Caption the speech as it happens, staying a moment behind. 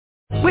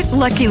With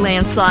Lucky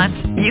Land Slots,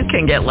 you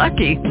can get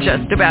lucky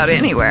just about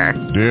anywhere.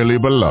 Dearly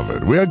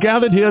beloved, we are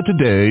gathered here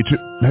today to...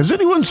 Has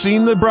anyone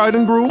seen the bride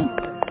and groom?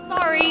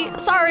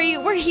 Sorry,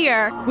 we're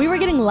here. We were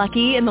getting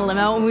lucky in the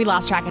limo and we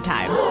lost track of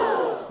time.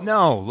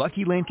 No,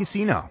 Lucky Land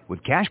Casino,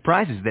 with cash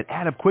prizes that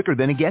add up quicker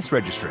than a guest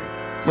registry.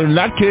 In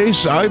that case,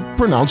 I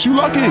pronounce you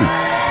lucky.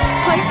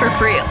 Play for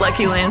free at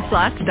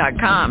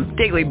LuckyLandSlots.com.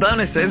 Daily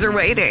bonuses are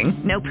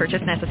waiting. No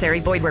purchase necessary.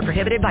 Void where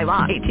prohibited by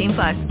law.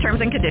 18+.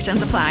 Terms and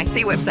conditions apply.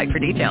 See website for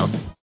details.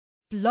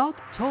 Blog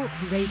Talk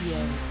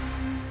Radio.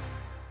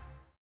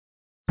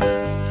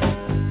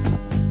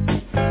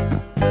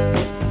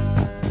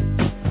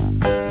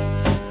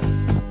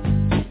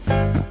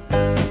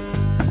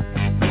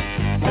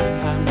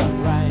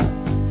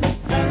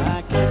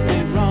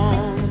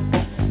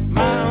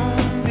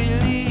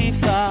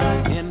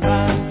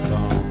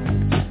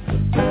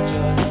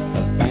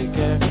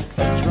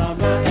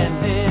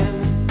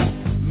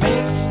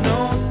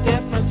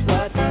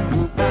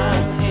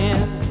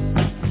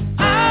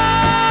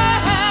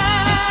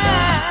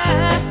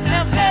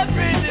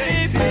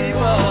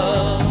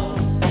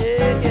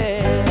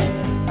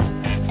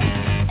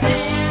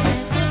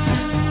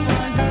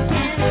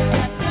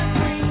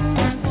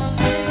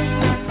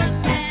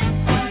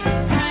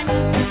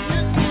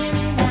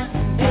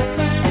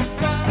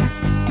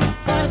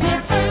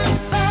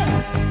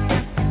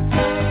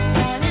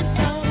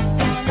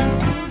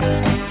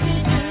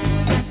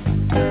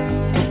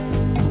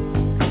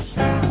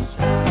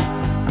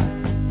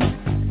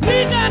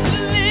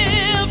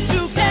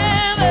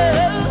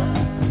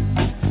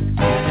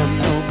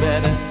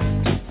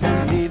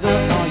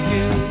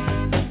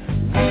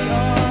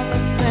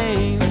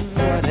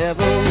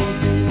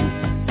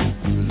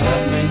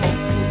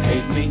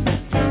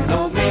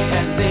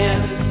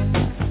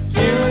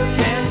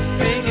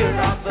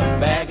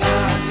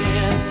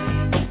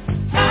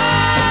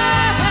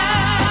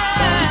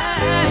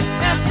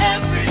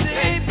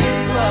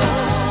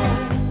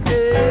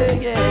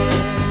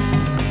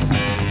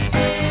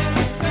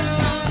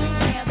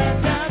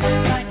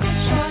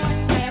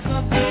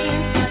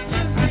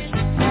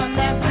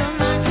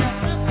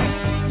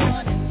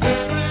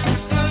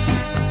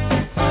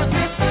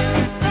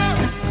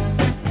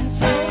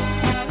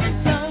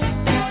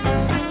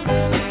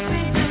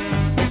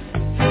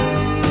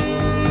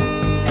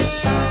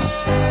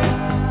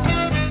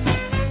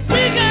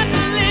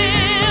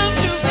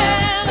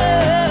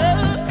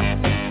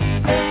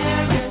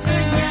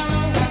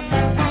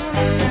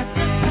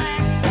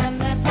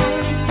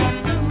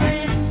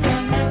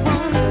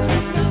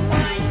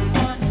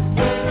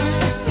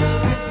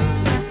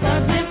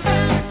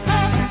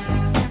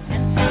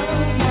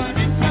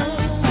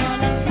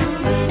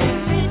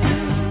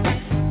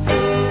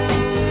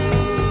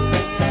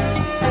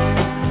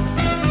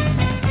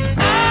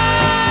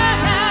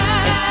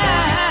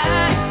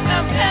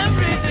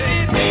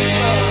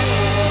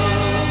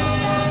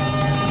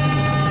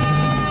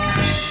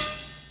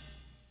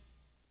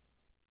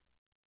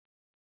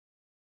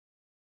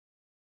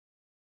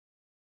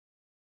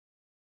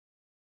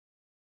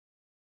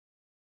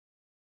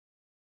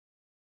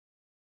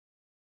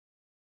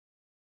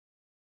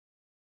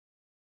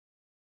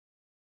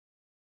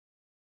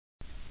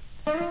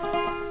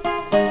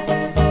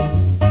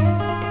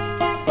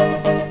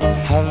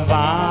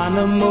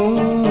 Havana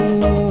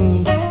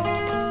moon,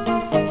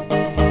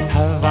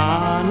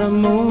 Havana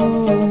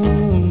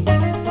moon,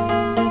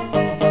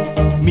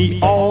 me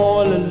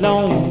all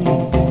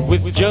alone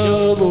with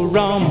jug of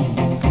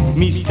rum,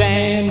 me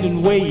stand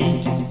and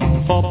wait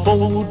for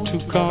boat to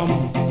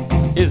come.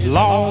 It's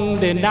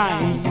long the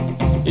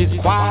night, it's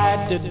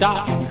quite the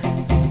dark,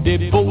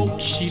 the boat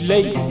she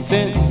late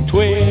since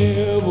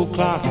 12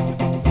 o'clock.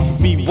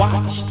 Me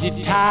watch the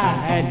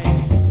tide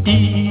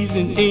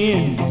easing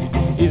in.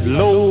 It's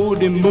low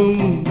the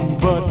moon,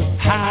 but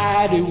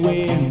high the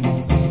wind.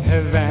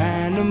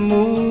 Havana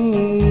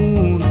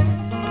moon,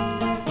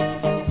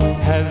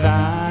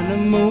 Havana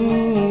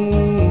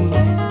moon.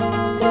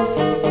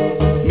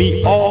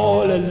 Me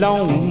all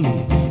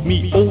alone,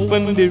 me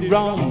open the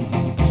rum.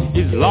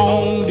 It's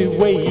long the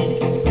wait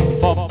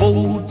for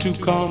boat to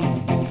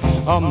come.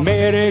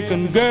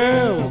 American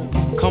girl,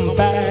 come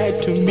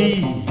back to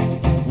me.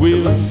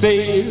 We'll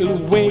sail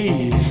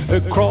away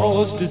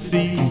across the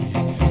sea.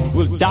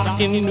 We'll dock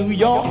in New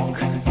York,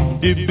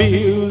 the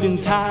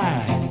buildings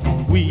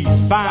high. We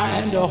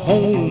find a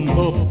home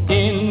up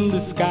in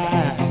the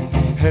sky.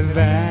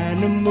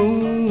 Havana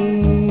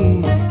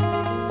moon,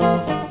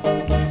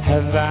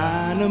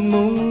 Havana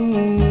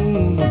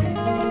moon.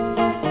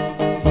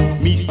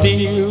 Me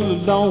still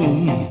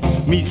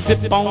alone, me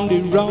sip on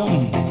the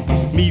rum.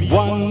 Me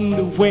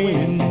wonder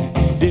when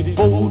the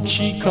boat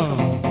she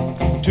come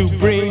to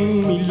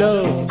bring me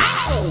love.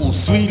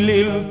 Ow, sweet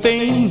little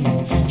thing.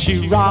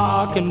 She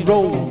rock and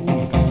roll,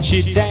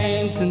 she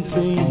dance and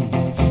sing,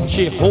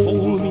 she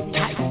hold me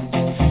tight,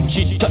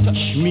 she touch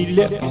me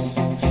lips,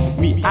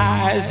 me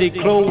eyes they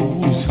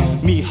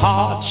close, me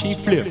heart she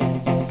flip.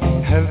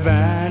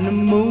 Havana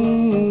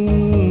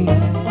moon,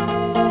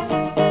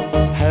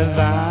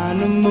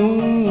 Havana moon.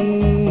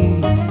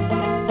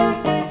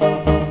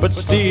 but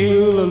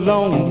still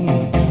alone.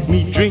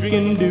 Me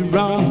drinking the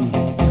rum,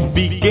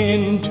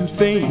 begin to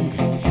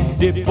think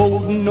they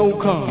both no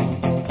come.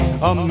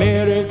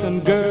 American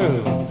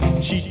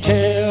girl, she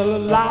tell a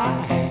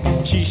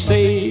lie. She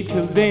say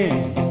till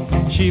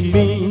then, she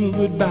mean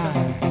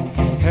goodbye.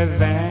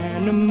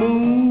 Havana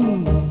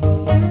moon,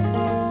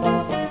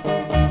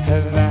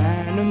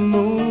 Havana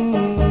moon.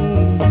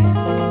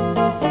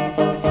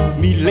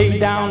 Me lay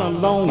down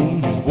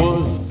alone,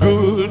 was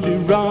good to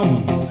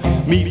rum.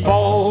 Me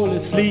fall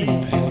asleep,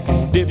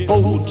 the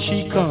boat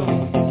she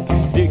come.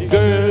 The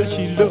girl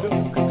she look,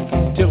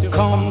 till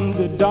come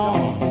the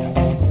dawn.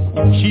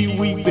 She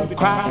weep and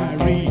cry,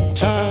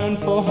 return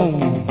for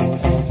home.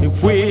 The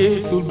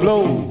whistle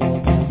blow,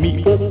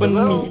 me open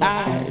me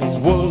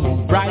eyes. Was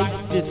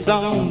bright the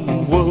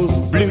sun, was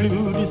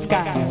blue the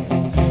sky.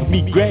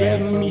 Me grab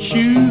me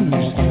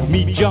shoes,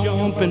 me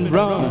jump and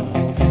run.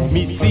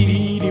 Me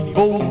see the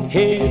boat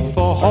head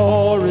for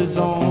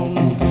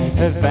horizon.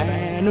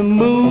 Havana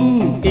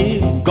moon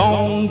is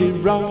gone to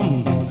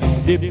rum.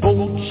 The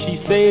boat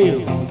she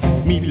sailed,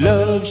 me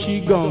love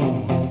she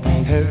gone.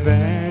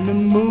 Havana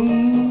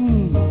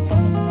moon,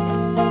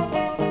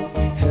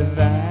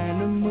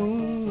 Havana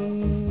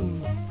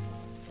moon,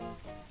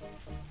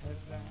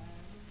 Havana.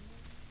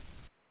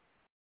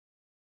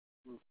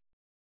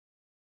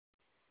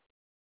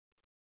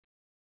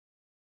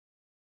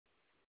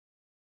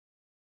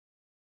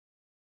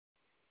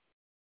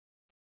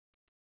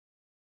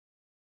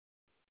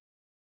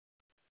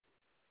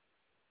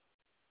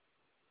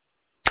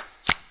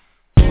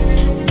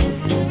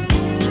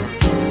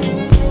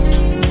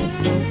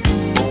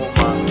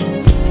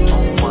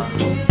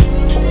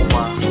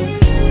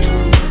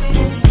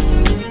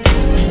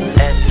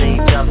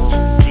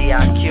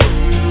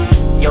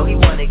 Yo, he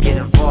wanna get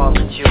involved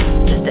with you.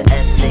 It's the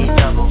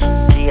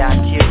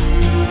S-A-double-D-I-Q.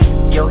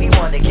 Yo, he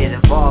wanna get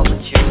involved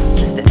with you.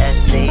 It's the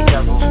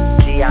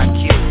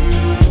S-A-double-D-I-Q.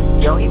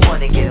 Yo, he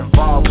wanna get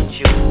involved with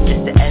you.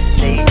 It's the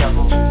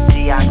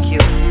S-A-double-D-I-Q.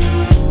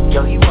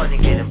 Yo, he wanna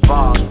get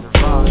involved.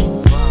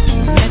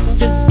 Met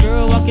this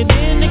girl walking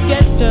in the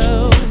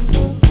ghetto,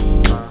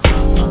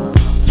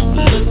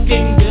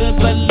 looking good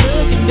but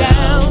looking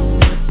down.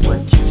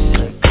 What you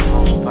say? Come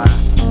on by.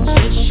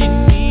 Said she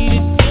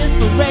needed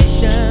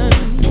inspiration.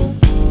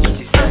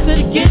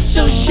 Get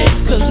your shit,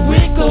 cause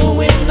we're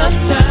going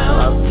uptown.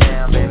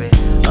 Uptown, baby,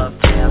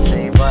 uptown,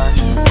 say what?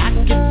 I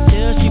could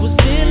tell she was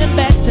feeling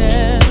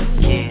better.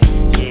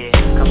 Yeah,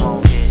 come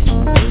on, yeah.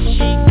 When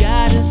she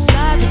got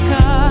inside the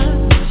car,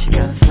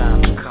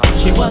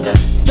 she was a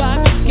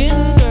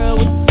dark-skinned girl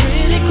with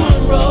pretty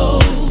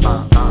cornrows.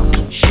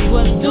 She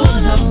was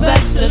doing her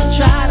best to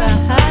try to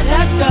hide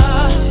that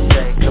scar. What you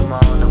say, come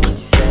on, and what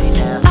you say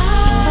now? I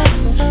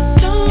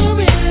don't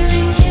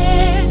really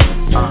care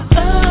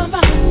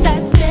about that.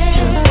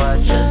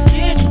 Just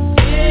get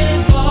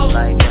involved.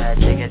 Like that,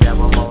 take it down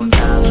one more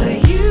time,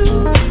 baby. You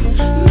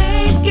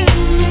making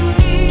me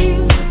feel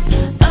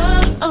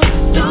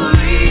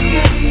story.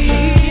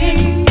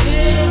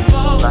 Get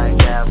involved. Like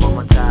that, one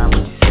more time,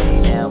 what you say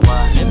now,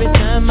 what? Every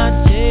time I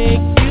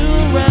take you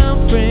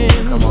around,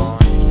 friend. Come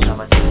on, every time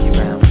I take you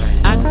around, friend.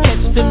 I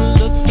catch them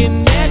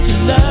looking at your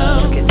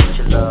love. Looking at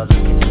your love,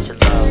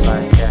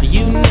 like that.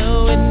 You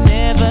know it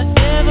never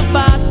ever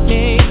bothers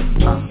me.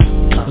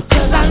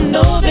 Because I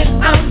know that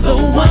I'm the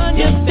one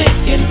you're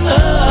thinking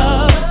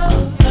of.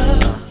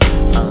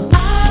 I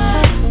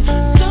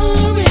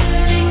don't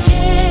really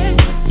care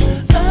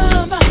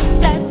about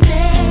that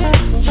day.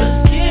 Just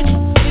get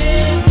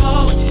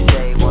involved. What you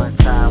say one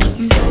time, what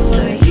you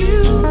say, say. You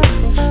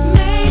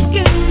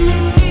making me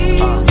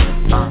feel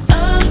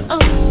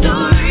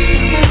story.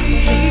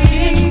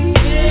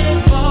 Get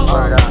involved.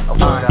 Word up.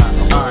 Come on,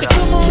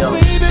 Yo,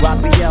 baby.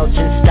 Raphael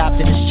just stopped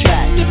in his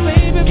track.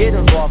 Get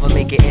involved and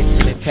make an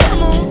intimate pact.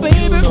 Come on, baby.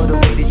 You know the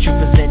way that you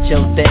present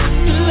your thing.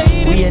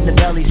 We in the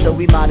belly, so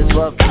we might as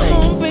well play.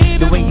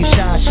 The way you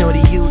shine, shorty,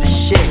 you the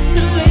shit.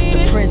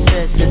 The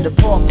princess and the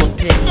pauper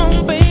pick.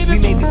 We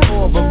may be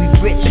poor, but we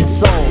rich in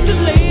soul.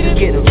 Just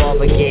get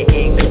involved and get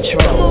in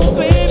control.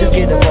 Just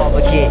get involved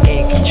and get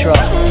in control.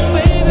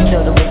 You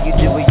know the way you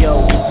do it,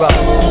 yo, we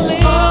roll.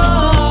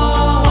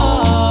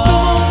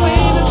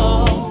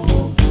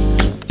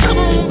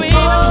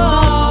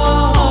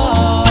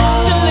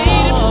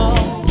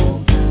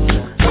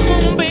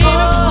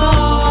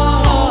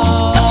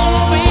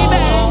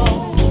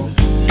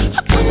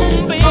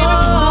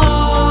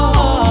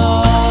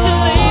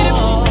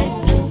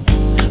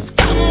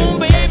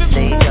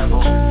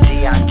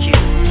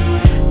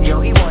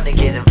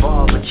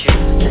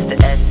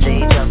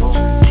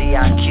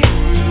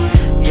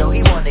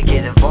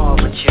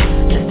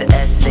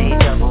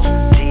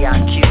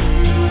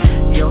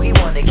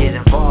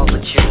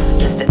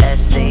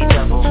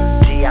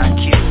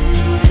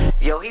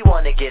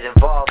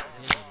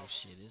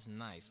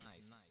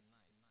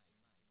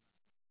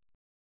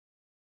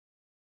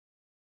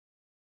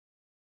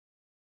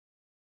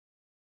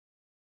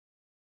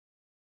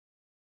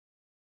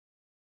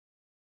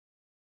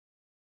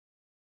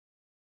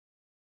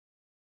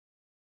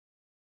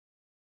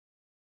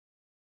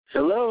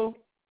 Hello?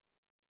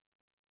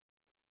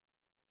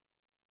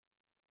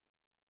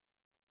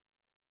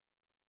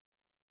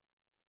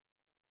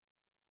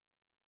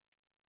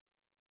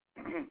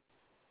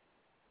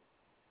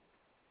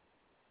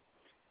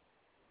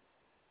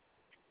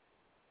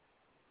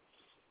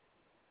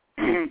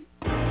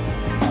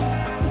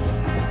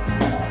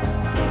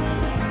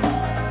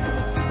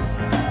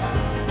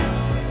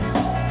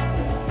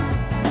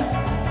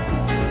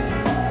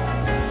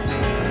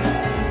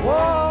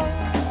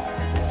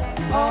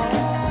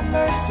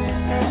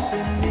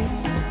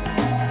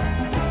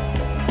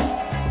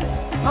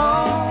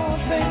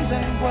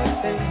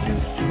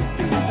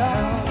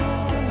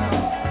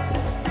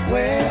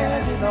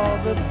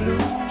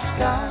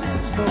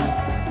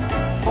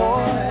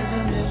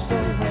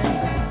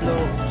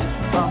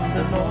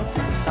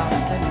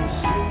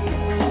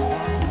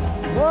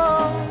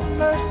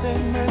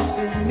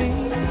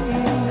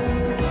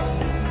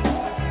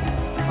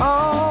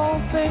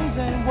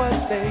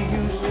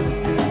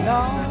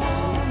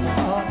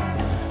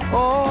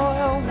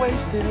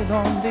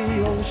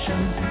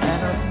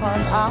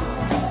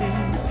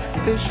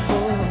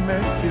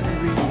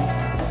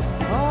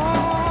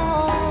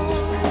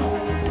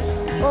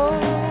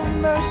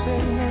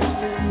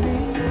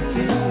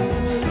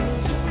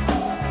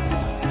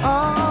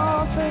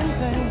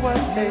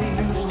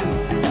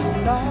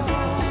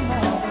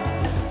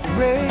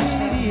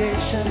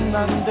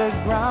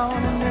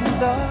 Underground and in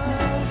the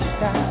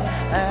sky,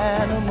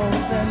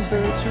 animals and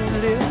birds who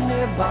live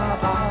nearby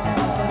our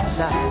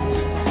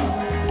lives.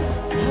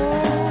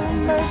 Oh,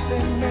 mercy,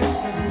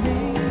 mercy me.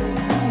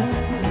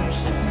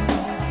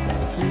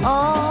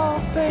 All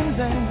things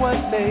ain't what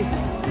they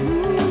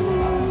used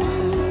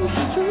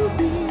to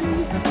be.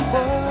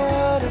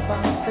 What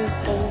about this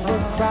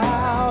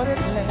overcrowded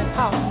land?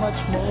 How much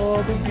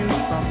more will you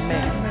from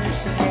me?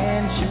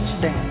 Can't you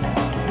stand?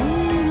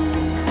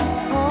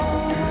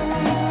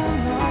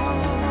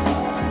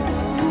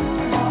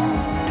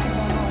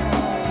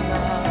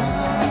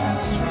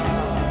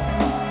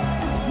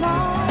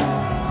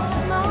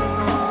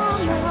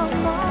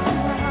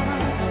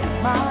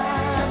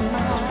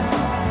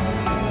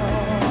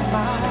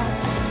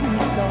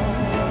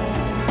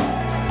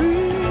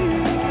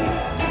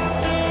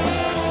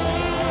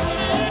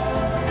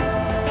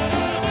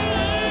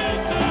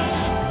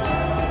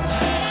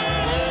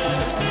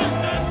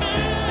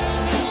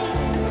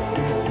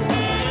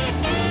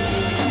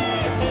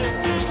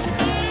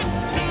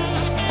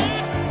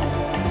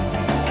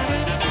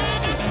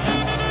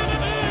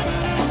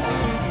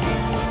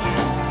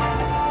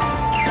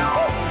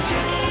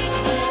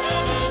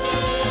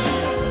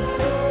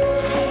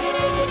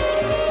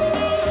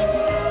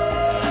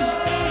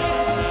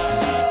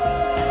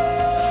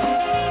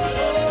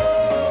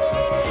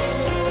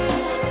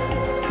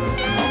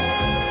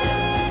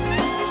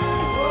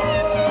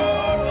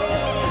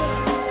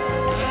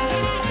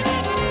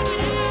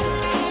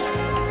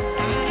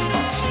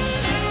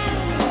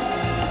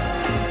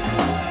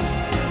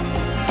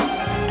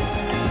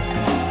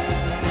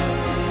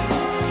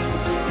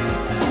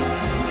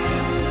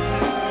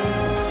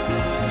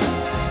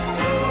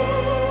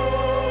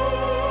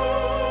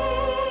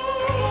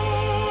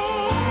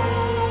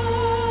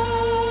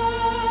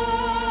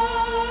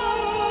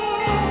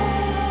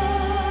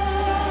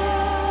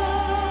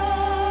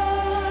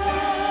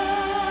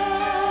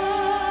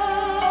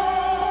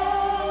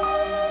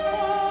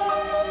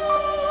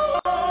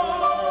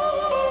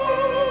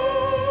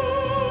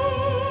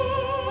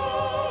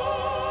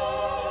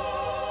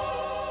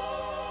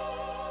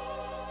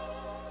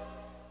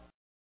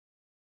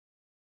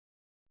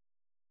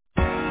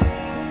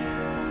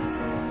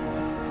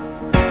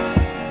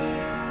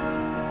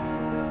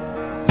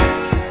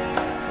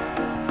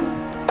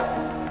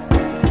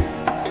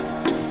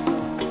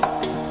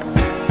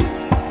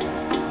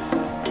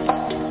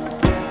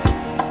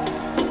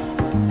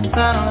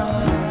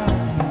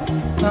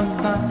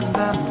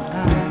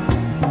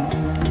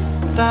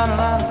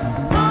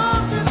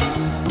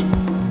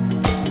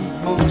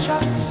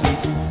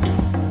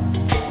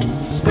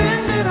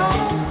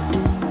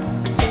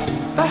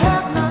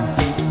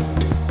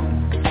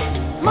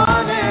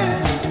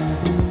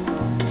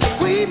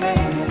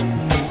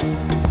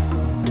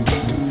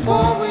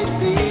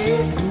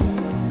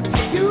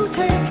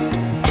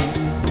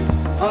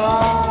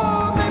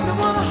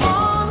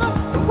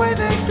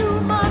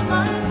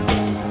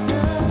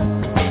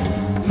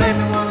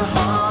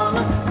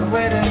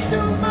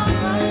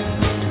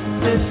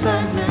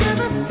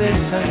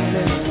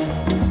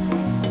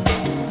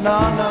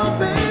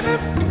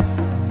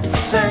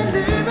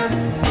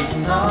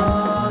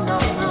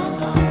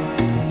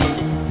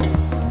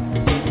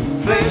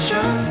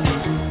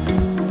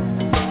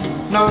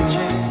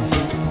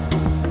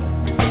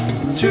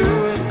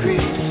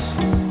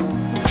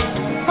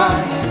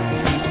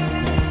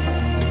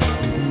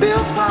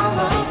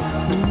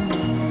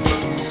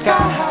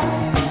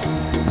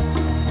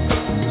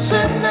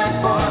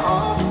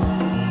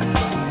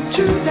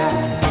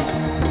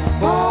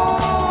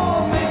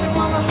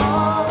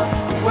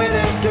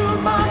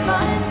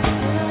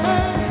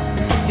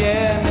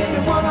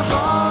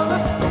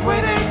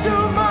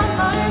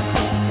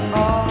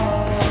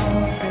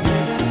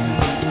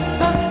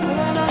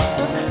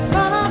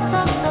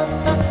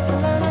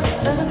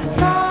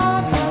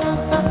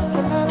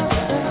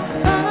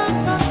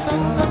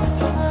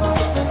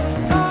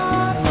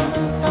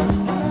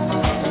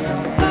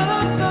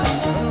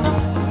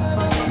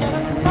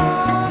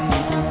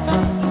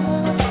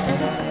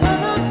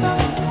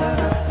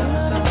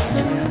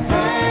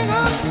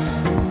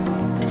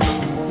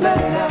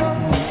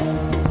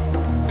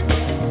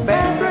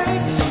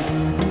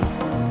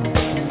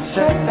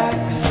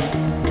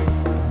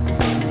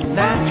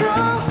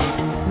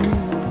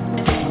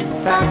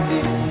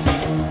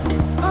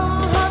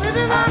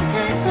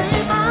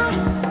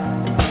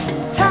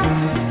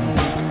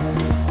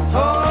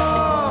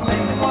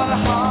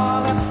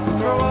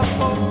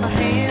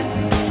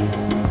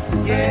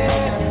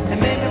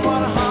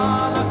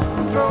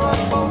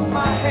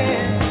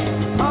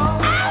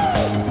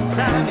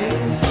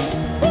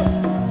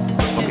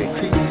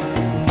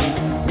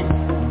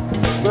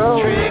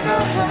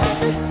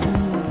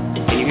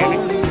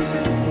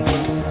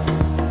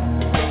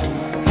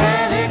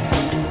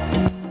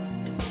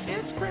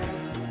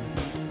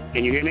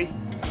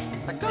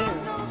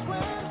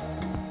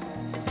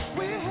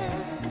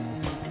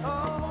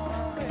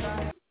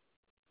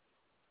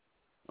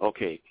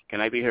 Okay,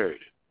 can I be heard?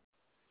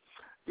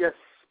 Yes.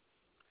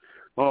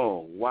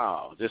 Oh,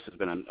 wow, this has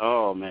been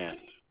oh, man.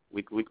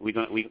 We're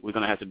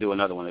gonna have to do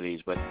another one of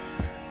these, but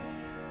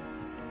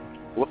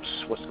whoops,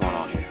 what's going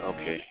on here?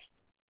 Okay.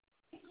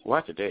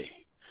 What today?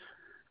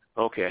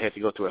 Okay, I had to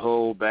go through a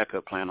whole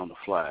backup plan on the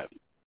fly.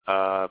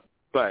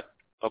 But,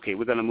 okay,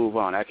 we're going to move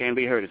on. I can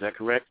be heard. Is that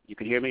correct? You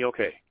can hear me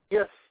okay?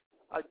 Yes,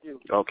 I do.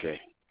 Okay,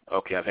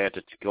 I've had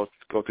to go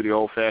through the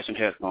old-fashioned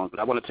headphones, but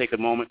I want to take a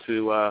moment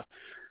to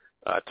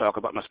talk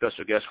about my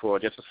special guest for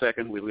just a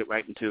second. We'll get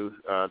right into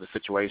the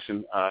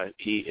situation.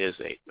 He is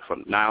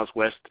from Niles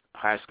West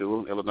High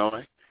School,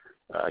 Illinois,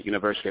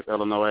 University of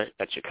Illinois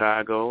at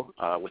Chicago,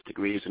 with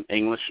degrees in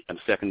English and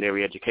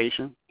secondary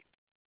education.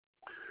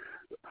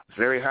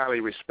 Very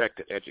highly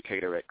respected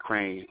educator at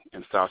Crane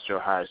and South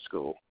Shore High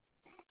School.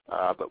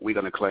 But we're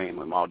going to claim,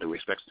 with all due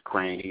respect to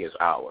Crane, he is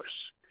ours.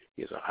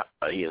 He is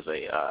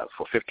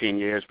for 15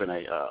 years been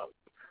a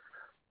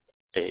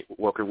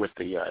worker with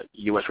the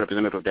U.S.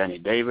 Representative Danny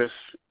Davis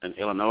in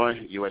Illinois,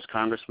 U.S.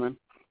 Congressman.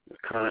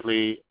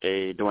 Currently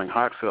doing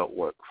heartfelt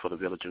work for the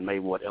village in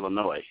Maywood,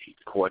 Illinois. He's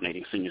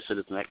coordinating senior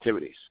citizen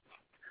activities.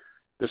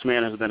 This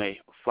man has been a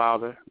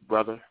father,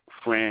 brother,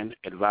 friend,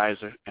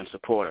 advisor, and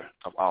supporter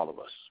of all of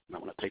us. And I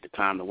want to take the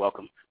time to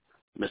welcome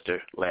Mr.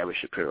 Larry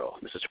Shapiro.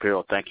 Mr.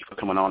 Shapiro, thank you for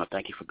coming on, and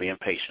thank you for being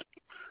patient.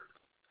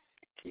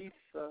 Keith,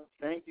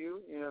 thank you,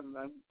 and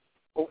I'm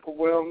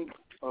overwhelmed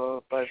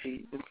by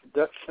the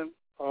introduction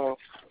of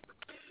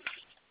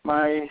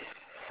my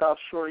South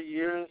Shore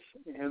years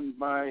and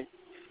my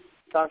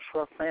South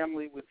Shore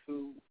family with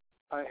whom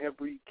I have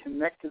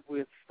reconnected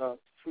with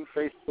through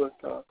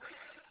Facebook.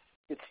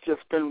 It's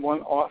just been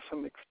one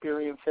awesome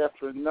experience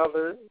after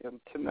another, and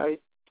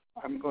tonight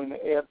I'm going to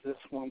add this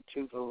one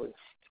to the list.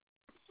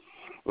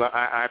 Well,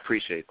 I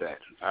appreciate that.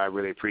 I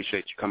really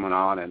appreciate you coming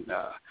on. And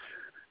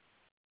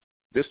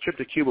this trip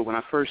to Cuba, when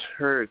I first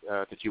heard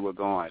that you were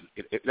going,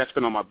 that's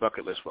been on my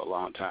bucket list for a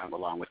long time,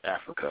 along with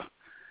Africa.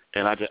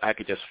 And I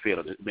could just feel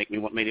it. It made me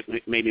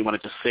want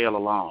to just sail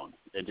along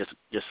and just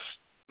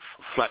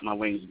flap my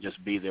wings and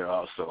just be there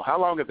also. How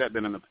long has that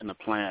been in the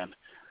plan?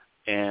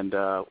 And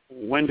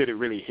when did it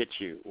really hit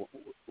you?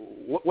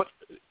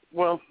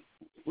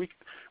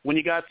 When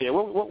you got there,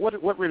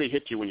 what really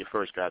hit you when you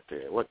first got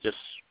there? What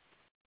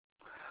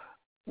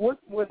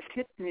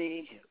hit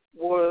me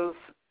was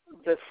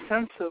the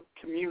sense of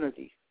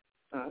community.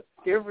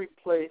 Every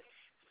place,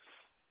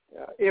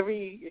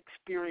 every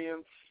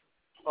experience.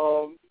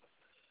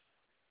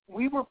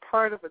 We were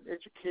part of an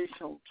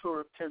educational tour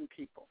of 10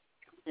 people,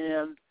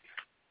 and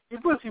it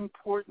was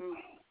important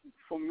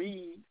for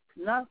me,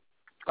 not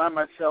by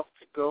myself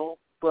to go,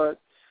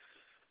 but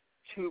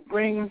to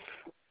bring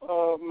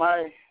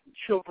my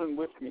children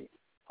with me.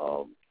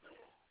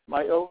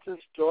 My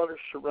oldest daughter,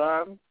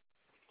 Sheron,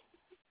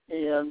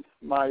 and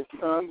my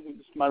son,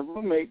 who's my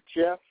roommate,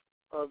 Jeff,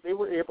 they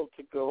were able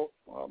to go.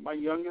 My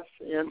youngest,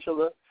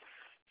 Angela,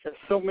 has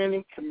so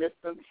many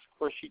commitments. Of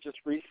course, she just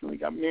recently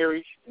got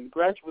married. She's in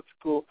graduate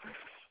school.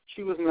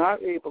 She was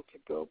not able to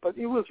go, but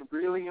it was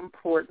really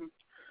important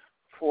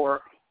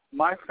for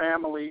my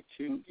family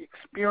to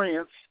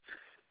experience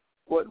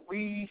what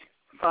we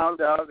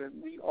found out,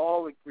 and we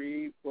all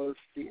agree, was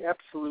the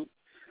absolute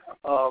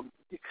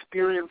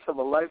experience of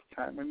a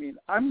lifetime. I mean,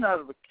 I'm not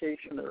a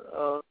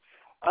vacationer.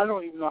 I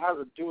don't even know how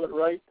to do it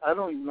right. I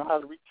don't even know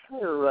how to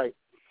retire right.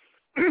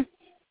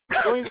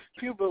 Going to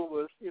Cuba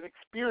was an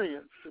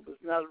experience. It was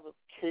not a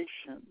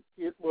vacation.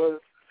 It was,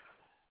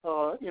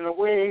 in a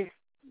way,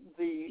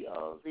 the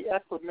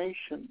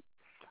acclimation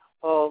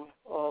of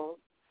a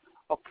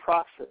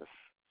process,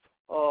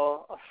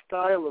 a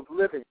style of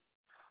living,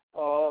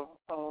 an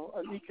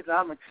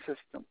economic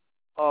system.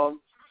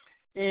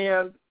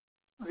 And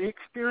the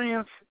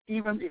experience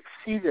even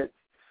exceeded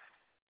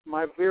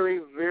my very,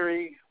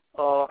 very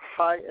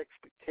high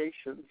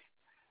expectations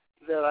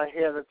that I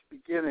had at the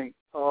beginning.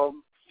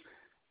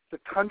 The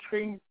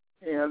country,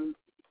 and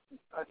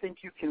I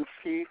think you can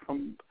see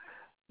from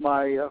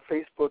my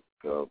Facebook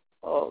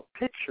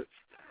pictures,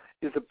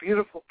 is a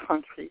beautiful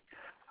country,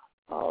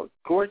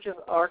 gorgeous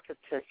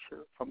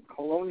architecture from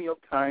colonial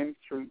times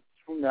through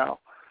now.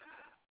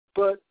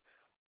 But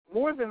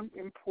more than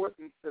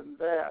important than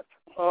that,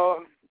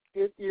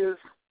 it is,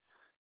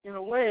 in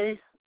a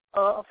way,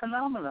 a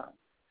phenomenon.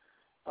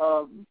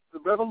 The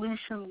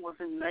revolution was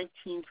in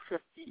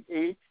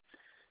 1958,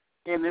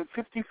 and in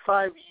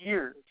 55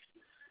 years,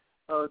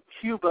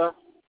 Cuba,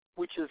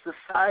 which is the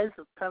size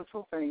of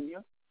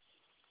Pennsylvania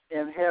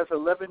and has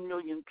 11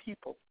 million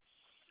people,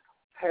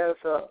 has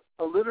a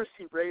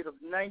literacy rate of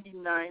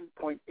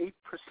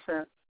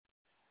 99.8%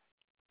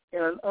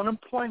 and an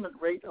unemployment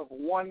rate of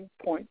 1.4%.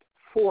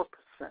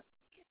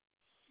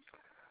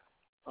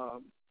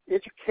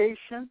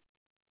 Education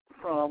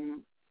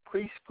from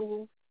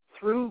preschool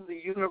through the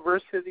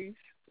universities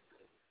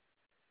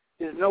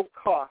is no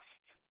cost,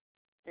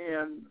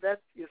 and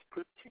that is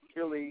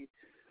particularly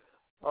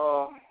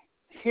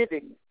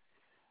hitting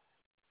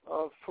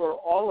for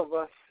all of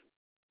us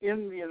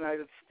in the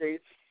United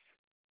States,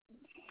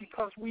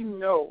 because we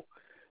know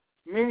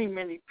many,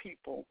 many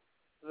people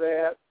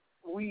that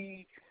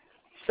we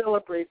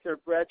celebrate their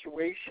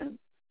graduation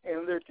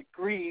and their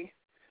degree,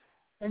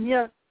 and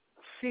yet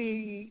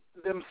see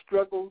them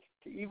struggle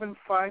to even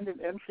find an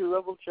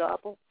entry-level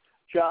job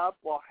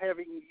while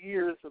having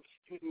years of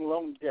student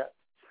loan debt.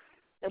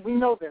 And we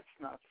know that's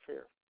not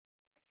fair.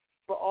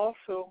 But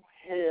also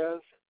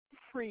has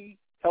free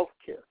health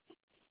care.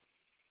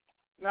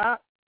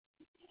 Not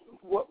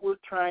what we're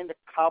trying to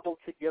cobble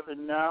together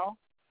now,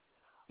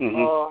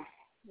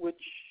 which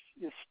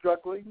is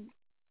struggling.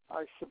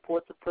 I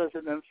support the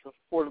President's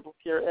Affordable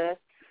Care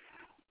Act,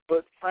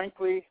 but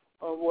frankly,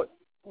 what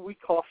we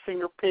call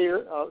single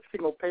payer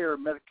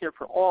Medicare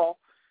for all,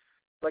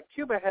 like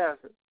Cuba has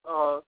it,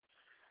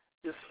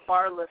 is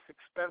far less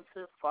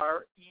expensive,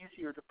 far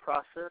easier to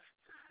process.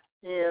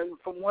 And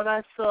from what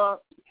I saw,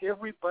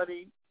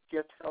 everybody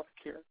gets health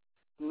care,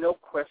 no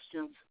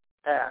questions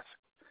asked.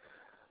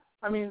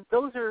 I mean,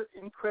 those are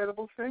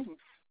incredible things.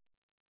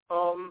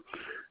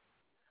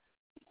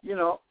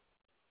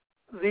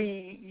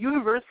 The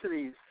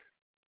universities,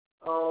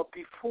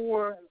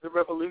 before the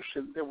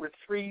revolution, there were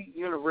 3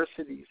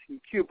 universities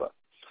in Cuba.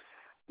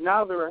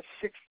 Now there are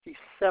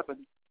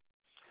 67.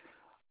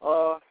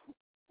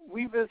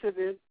 We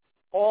visited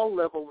all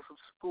levels of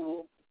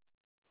school,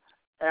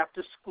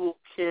 after-school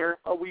care.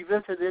 We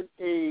visited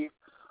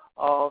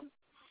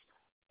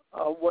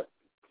what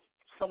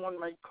someone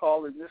might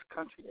call in this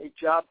country a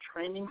job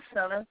training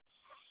center,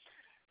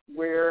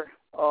 where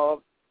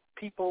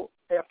people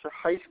after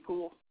high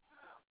school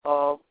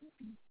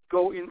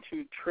go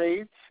into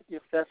trades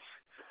if that's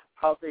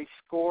how they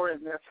score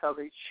and that's how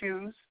they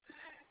choose.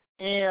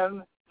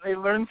 And they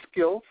learn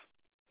skills,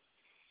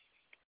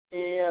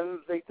 and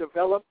they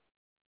develop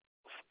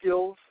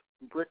skills,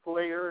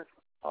 bricklayer,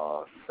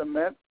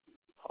 cement,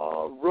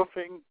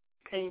 roofing,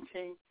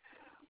 painting,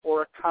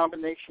 or a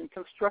combination.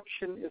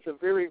 Construction is a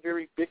very,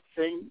 very big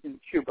thing in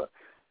Cuba.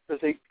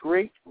 There's a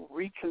great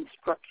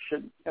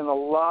reconstruction and a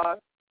lot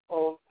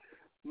of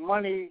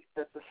money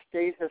that the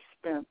state has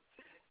spent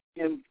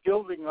in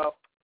building up,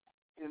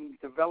 in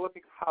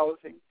developing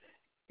housing,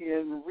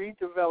 in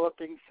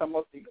redeveloping some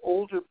of the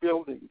older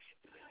buildings.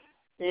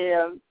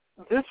 And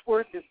this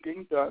work is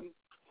being done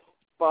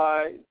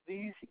by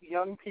these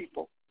young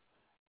people.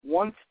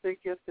 Once they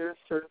get their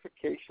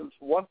certifications,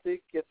 once they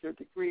get their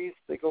degrees,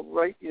 they go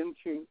right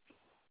into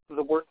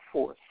the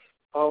workforce.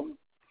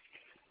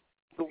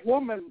 The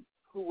woman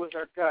who was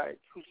our guide,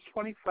 who's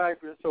 25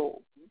 years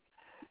old,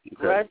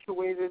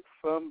 graduated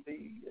from the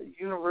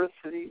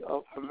University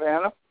of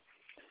Havana,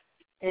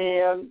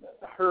 and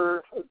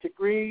her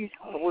degree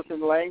was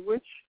in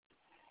language.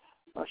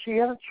 She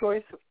had a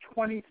choice of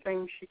 20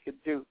 things she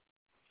could do.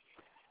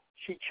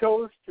 She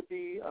chose to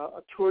be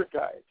a tour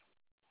guide,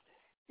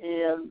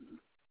 and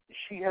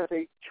she has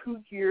a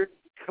 2-year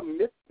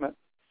commitment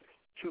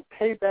to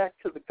pay back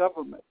to the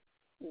government,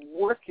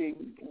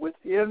 working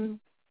within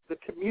the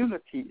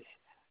communities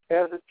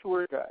as a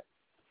tour guide.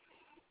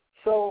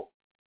 So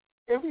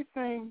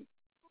everything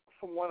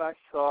from what I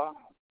saw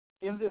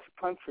in this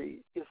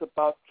country is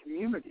about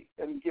community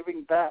and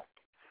giving back.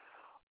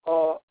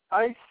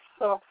 I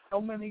saw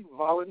so many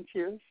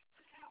volunteers.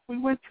 We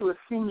went to a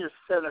senior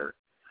center,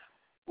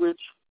 which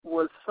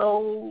was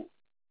so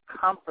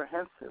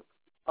comprehensive.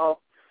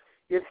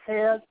 It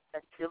had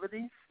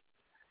activities.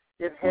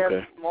 It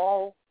had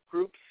small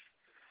groups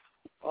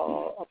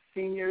of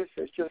seniors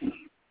that just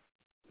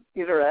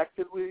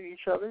interacted with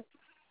each other.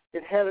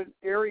 It had an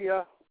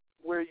area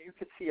where you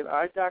could see an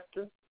eye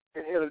doctor.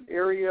 It had an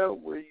area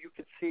where you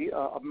could see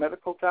a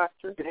medical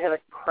doctor. It had a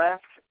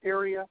crafts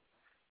area.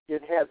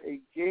 It had a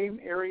game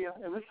area.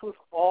 And this was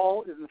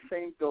all in the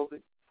same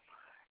building.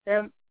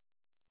 And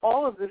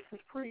all of this is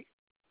free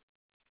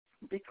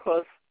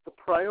because the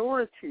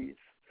priorities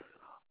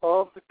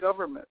of the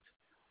government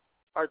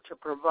are to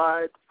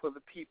provide for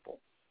the people.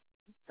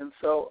 And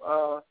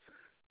so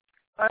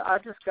I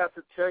just got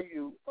to tell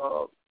you,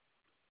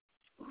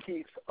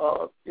 Keith,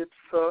 it's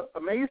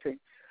amazing.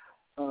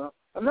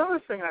 Another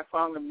thing I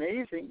found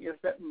amazing is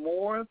that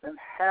more than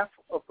half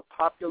of the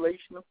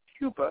population of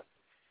Cuba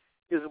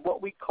is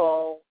what we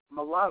call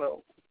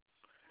mulatto,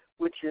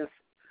 which is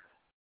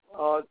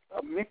a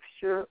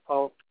mixture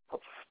of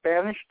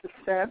Spanish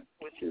descent,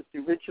 which is the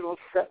original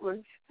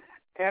settlers,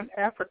 and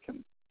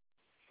African.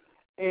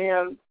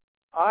 And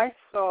I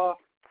saw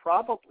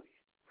probably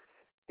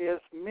as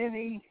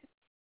many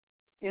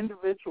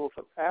individuals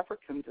of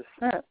African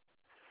descent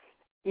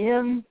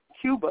in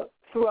Cuba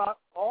throughout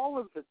all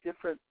of the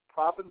different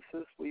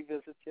provinces we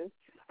visited.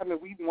 I mean,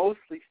 we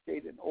mostly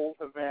stayed in Old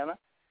Havana,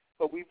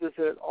 but we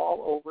visited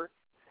all over,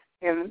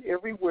 and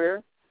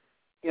everywhere,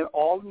 in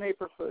all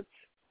neighborhoods,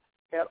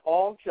 at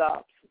all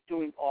jobs,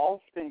 doing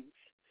all things.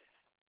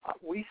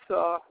 We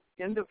saw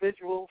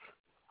individuals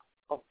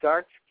of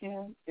dark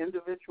skin,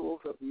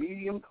 individuals of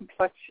medium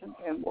complexion,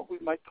 and what we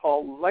might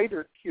call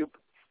lighter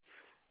Cubans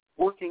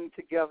working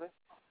together.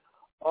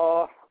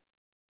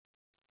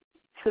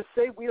 To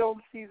say we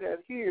don't see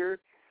that here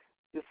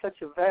is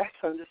such a vast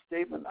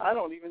understatement. I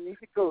don't even need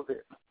to go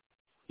there.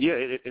 Yeah,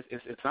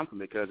 it's something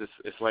because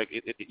it's like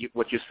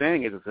what you're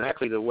saying is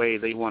exactly the way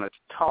they want to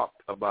talk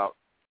about,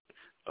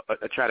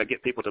 try to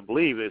get people to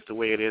believe is the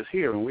way it is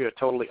here, and we are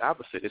totally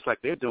opposite. It's like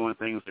they're doing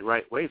things the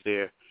right way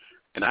there,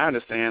 and I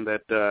understand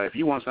that if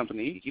you want something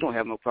to eat, you don't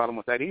have no problem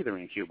with that either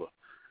in Cuba.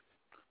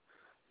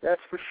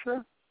 That's for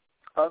sure.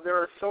 There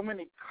are so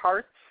many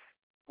carts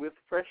with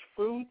fresh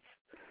foods.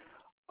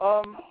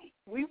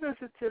 We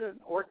visited an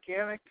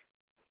organic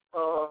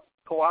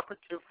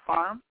cooperative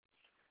farm,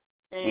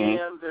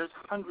 and there's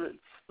hundreds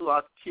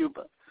throughout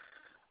Cuba.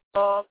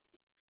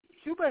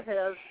 Cuba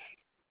has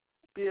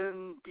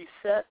been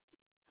beset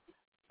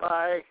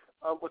by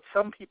what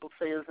some people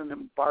say is an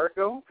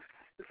embargo.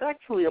 It's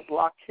actually a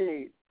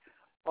blockade.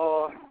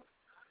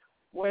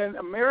 When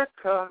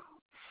America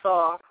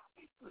saw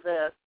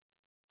that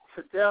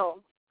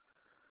Fidel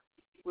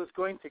was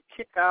going to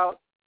kick out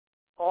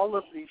all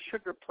of the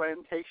sugar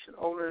plantation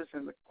owners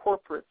and the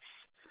corporates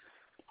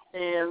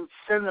and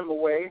send them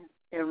away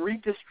and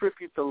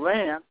redistribute the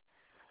land,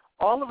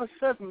 all of a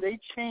sudden they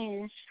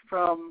changed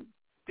from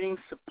being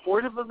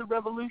supportive of the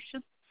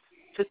revolution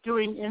to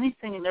doing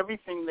anything and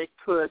everything they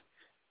could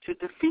to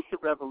defeat the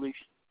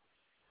revolution.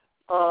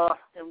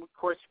 And, of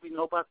course, we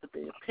know about the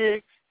Bay of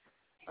Pigs.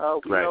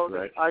 We know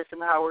that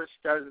Eisenhower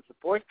started the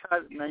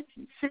boycott in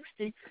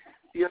 1960.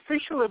 The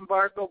official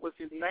embargo was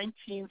in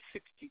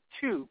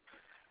 1962,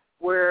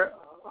 where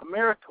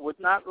America would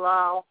not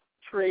allow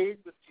trade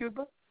with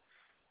Cuba.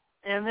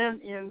 And then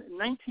in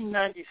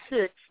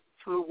 1996,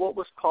 through what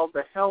was called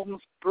the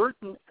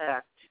Helms-Burton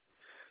Act,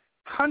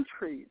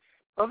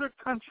 other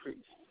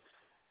countries,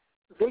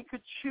 they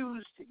could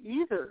choose to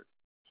either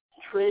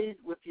trade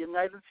with the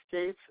United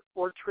States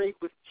or trade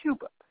with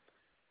Cuba.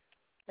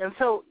 And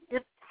so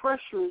it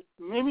pressured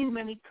many,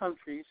 many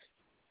countries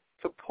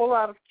to pull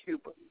out of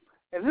Cuba.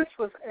 And this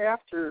was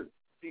after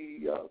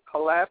the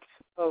collapse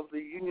of the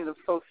Union of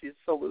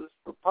Socialist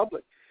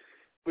Republic,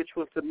 which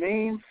was the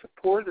main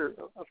supporter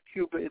of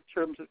Cuba in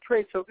terms of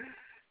trade. So,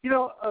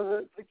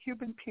 the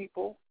Cuban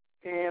people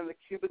and the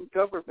Cuban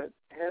government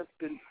has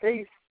been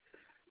faced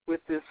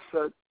with this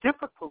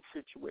difficult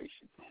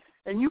situation.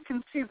 And you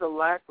can see the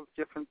lack of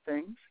different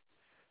things.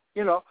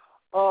 In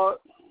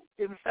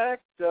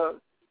fact,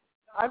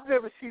 I've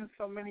never seen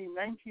so many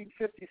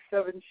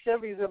 1957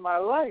 Chevys in my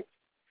life.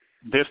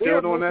 They're still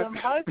doing that?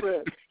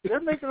 They're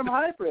making them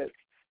hybrids.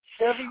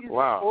 Chevys,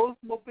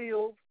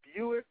 Oldsmobiles,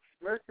 Buicks,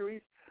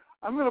 Mercurys.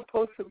 I'm going to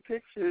post some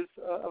pictures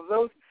of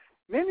those.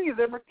 Many of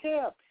them are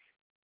cabs.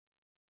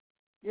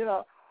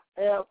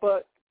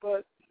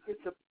 But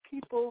it's a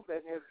people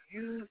that have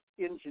used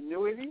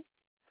ingenuity.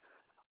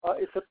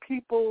 It's a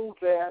people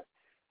that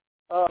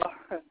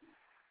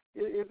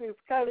it's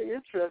kind of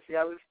interesting.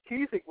 I was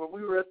teasing when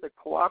we were at the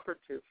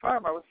cooperative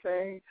farm. I was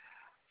saying,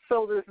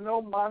 so there's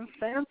no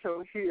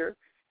Monsanto here.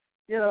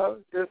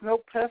 There's no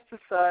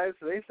pesticides.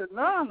 They said,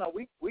 no,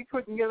 we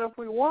couldn't get them if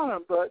we want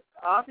them. But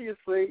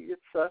obviously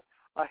it's a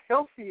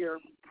healthier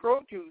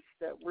produce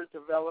that we're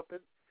developing,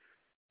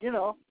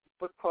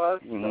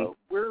 because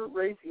we're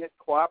raising it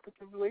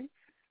cooperatively,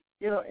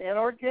 and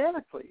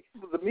organically.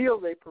 The meal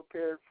they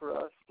prepared for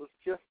us was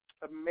just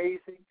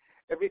amazing.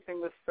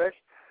 Everything was fresh.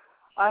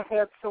 I've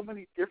had so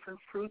many different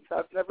fruits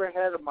I've never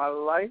had in my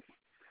life,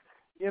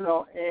 and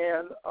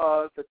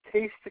the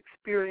taste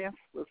experience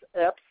was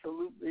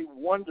absolutely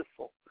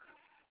wonderful,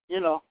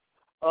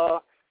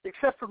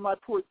 except for my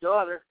poor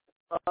daughter.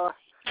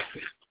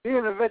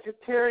 Being a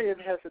vegetarian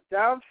has a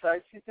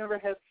downside. She's never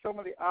had so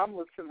many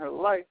omelets in her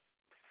life.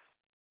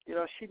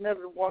 She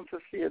never wants to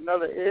see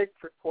another egg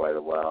for quite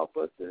a while.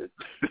 But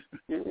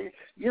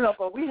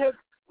but we had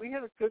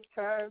a good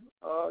time,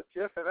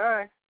 Jeff and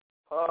I.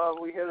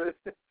 We had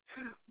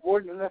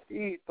more than enough to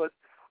eat. But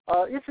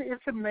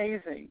it's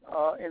amazing,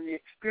 and the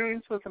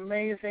experience was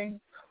amazing.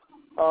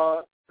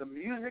 The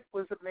music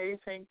was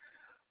amazing.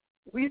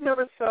 We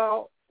never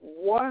saw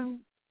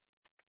one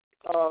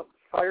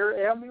fire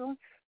ambulance.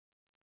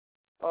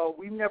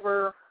 We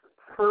never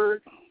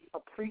heard a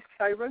police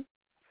siren.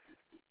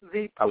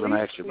 The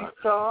police we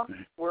saw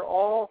were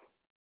all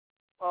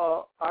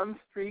on the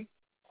street,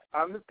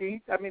 on the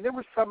beat. I mean, there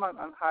were some on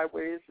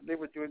highways, and they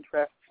were doing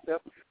traffic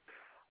stuff.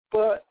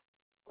 But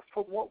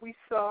from what we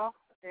saw,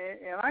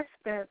 and I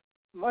spent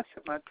much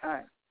of my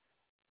time.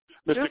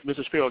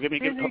 Mr. Shapiro,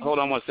 hold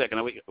on 1 second.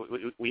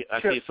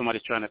 I see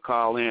somebody's trying to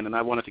call in, and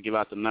I wanted to give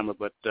out the number,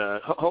 but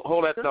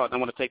hold that thought. I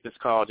want to take this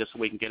call just so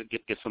we can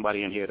get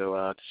somebody in here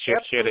to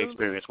share the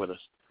experience with us.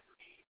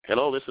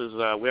 Hello, this is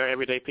We're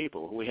Everyday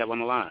People. Who we have on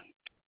the line?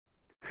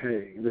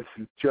 Hey, this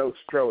is Joe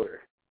Stroder,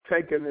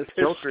 taking this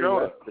history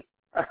lesson.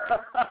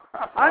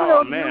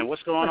 Oh man,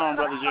 what's going on,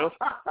 Brother Joe?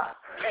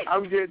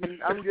 I'm getting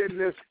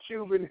this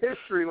Cuban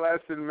history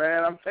lesson,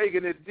 man. I'm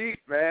taking it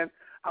deep, man.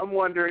 I'm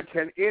wondering,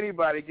 can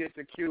anybody get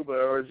to Cuba,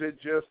 or is it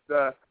just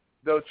the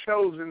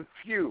chosen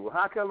few?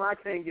 How come I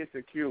can't get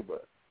to Cuba?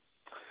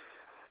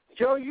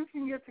 Joe, you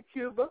can get to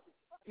Cuba.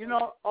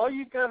 All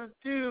you got to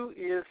do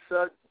is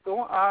go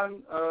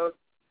on.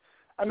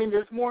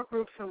 There's more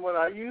groups than what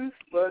I use,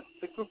 but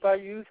the group I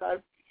use, I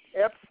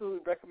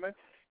absolutely recommend.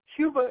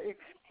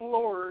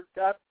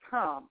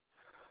 CubaExplorer.com.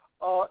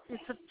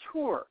 It's a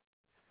tour.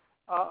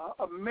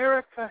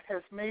 America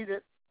has made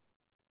it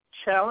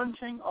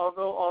challenging,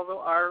 although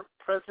our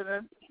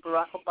President,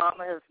 Barack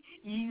Obama, has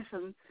eased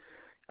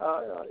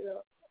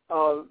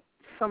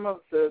some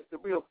of the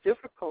real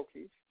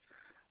difficulties.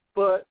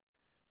 But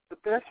the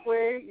best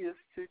way is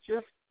to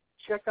just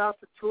check out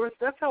the tours.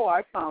 That's how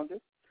I found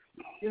it.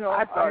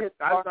 I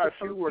thought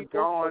you were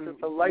going.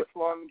 It's a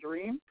lifelong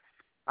dream.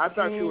 I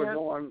thought you were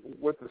going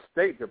with the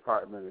State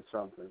Department or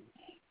something.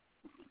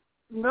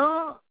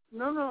 No.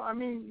 I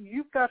mean,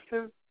 you've got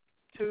to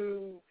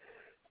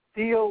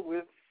deal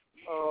with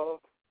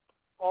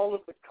all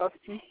of the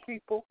customs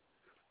people,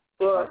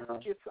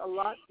 but it's a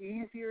lot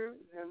easier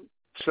than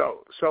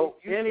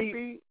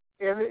any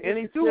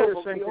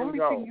doable. The only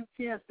thing you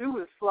can't do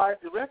is fly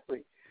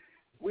directly.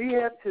 We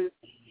had to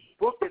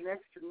book an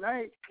extra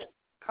night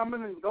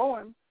coming and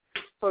going,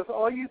 because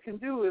all you can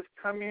do is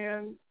come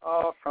in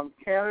from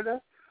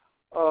Canada,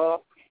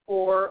 or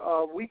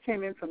we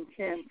came in from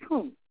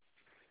Cancun.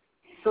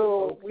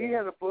 So we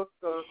had to book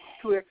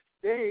 2 extra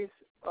days.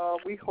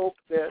 We hope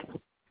that,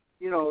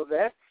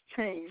 that's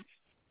changed.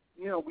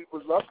 We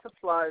would love to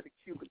fly to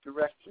Cuba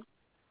directly.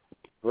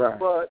 Right.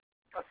 But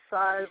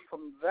aside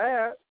from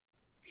that,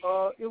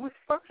 it was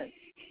fine.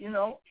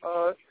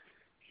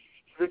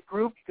 The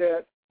group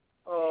that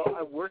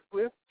I worked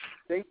with,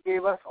 they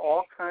gave us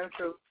all kinds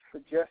of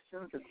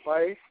suggestions,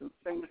 advice, and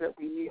things that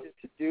we needed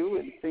to do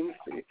and things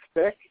to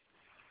expect.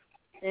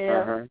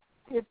 And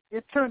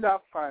it turned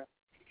out fine.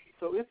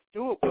 So it's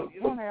doable.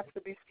 You don't have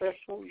to be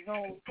special. You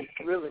don't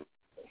really.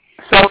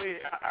 So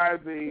are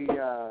the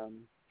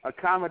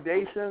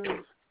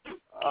accommodations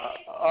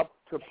up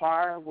to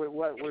par with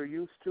what we're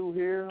used to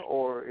here,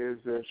 or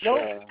is this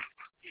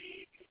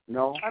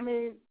no? I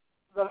mean,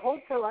 the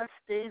hotel I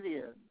stayed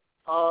in,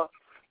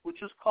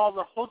 which is called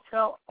the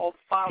Hotel El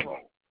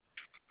Faro,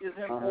 is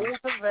in Old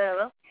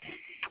Havana.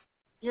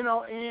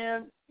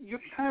 And you're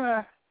kind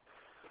of,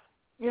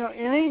 it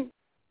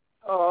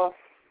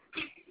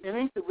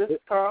ain't the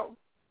Ritz-Carlton.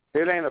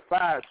 It ain't a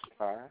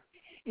 5-star.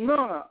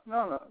 No.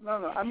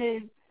 I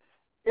mean,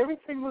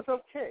 everything was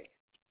okay.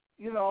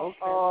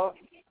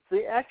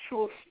 The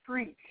actual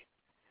street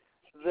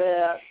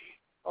that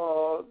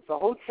the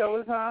hotel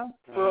is on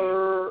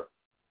for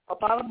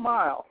about a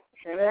mile,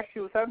 and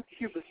actually it was on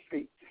Cuba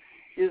Street,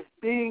 is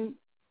being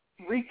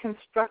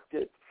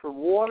reconstructed for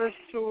water,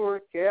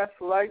 sewer, gas,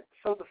 light.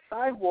 So the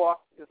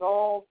sidewalk is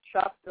all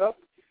chopped up,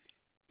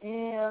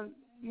 and,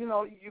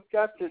 you've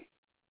got to,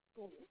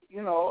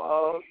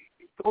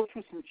 go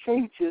through some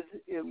changes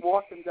in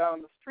walking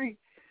down the street.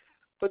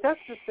 But that's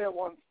just that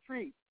one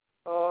street.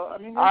 I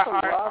mean, there's a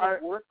lot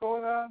of work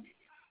going on.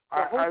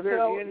 The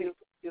hotel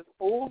is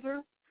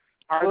older.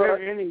 Are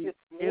there any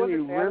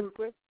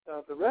adequate.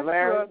 The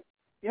restaurant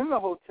in the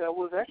hotel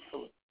was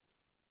excellent.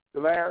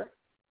 Larry?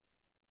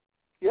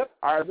 Yep.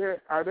 Are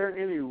there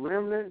any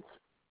remnants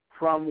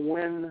from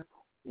when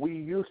we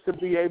used to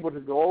be able to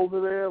go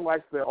over there,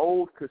 like the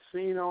old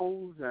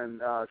casinos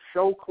and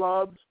show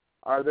clubs?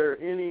 Are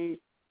there any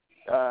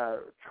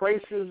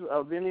traces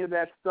of any of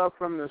that stuff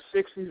from the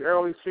 60s,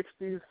 early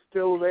 60s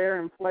still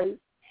there in place?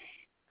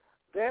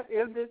 That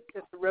ended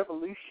at the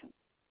revolution,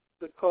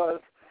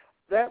 because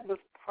that was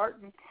part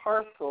and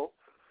parcel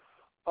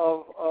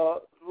of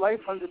life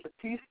under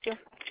Batista,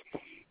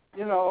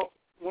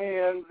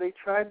 when they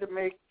tried to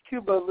make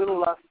Cuba little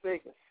Las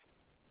Vegas.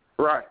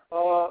 Right.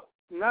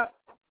 Not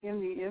in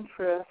the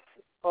interest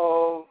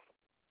of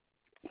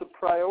the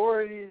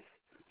priorities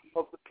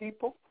of the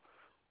people.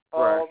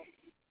 Right.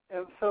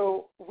 And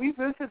so we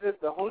visited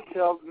the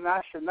Hotel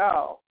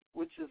Nacional,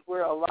 which is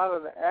where a lot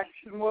of the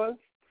action was.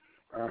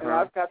 And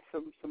I've got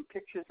some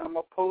pictures I'm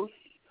going to post.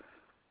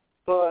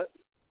 But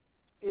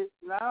it's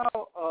now,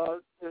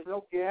 there's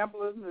no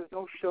gambling, there's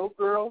no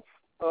showgirls.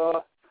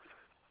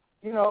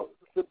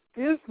 The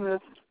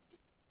business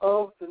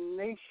of the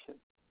nation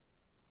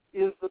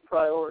is the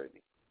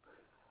priority.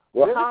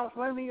 Well, there's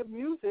plenty of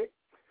music.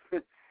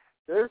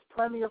 There's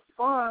plenty of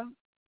fun.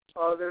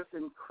 There's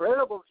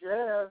incredible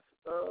jazz.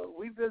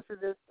 We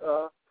visited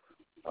a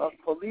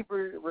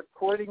Colibri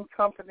recording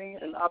company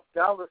in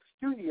Abdallah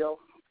Studio,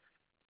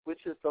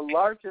 which is the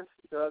largest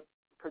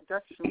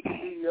production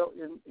studio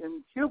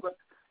in Cuba.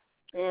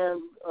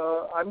 And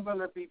I'm going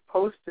to be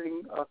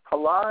posting a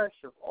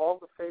collage of all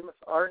the famous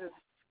artists,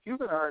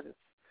 Cuban artists,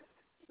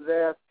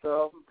 that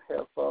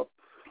have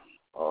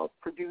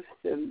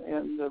produced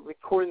and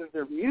recorded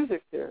their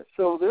music there.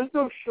 So there's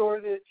no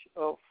shortage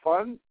of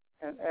fun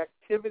and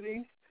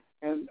activities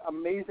and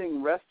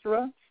amazing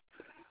restaurants.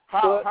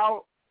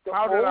 How did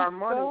our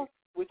money?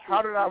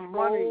 How did our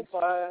money?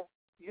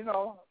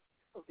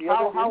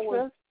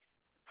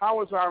 How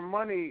was our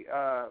money?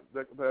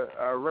 The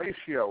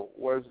ratio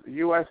was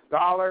U.S.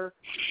 dollar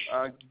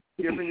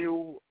giving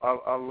you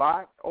a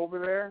lot over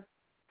there.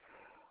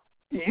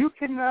 You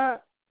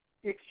cannot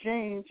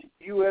exchange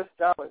U.S.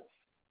 dollars.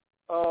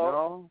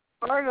 No.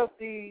 Part of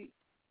the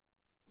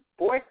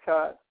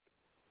boycott,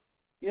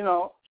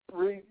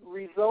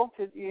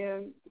 resulted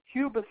in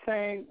Cuba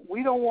saying,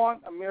 we don't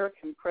want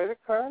American credit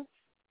cards.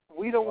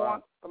 We don't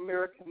want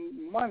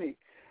American money.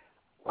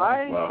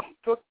 I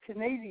took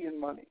Canadian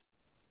money,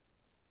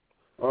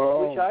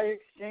 which I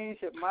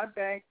exchanged at my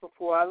bank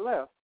before I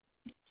left.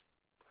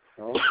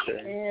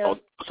 Okay.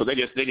 So they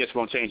just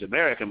won't change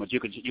American, but you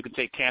can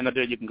take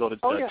Canada. You can go to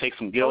take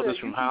some guilders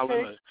from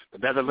Holland, the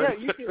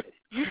Netherlands. Yeah,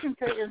 you can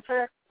take. In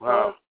fact,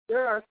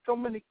 there are so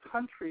many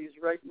countries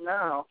right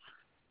now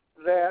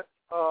that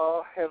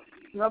have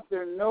snubbed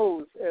their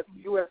nose at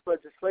U.S.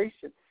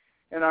 legislation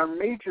and are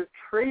major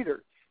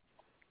traders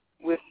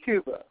with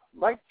Cuba,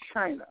 like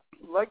China,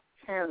 like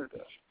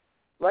Canada,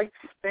 like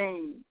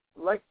Spain,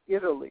 like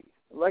Italy,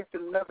 like the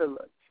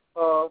Netherlands.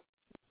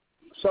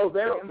 So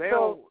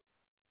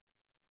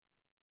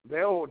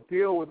they'll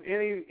deal with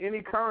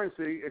any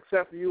currency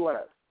except the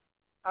U.S.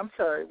 I'm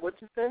sorry,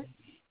 what'd you say?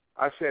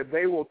 I said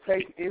they will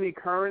take any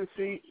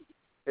currency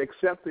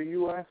except the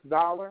U.S.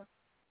 dollar.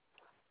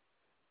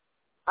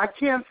 I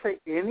can't say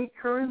any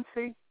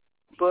currency,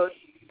 but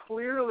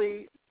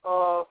clearly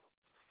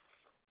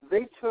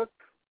they took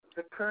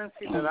the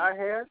currency that I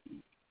had.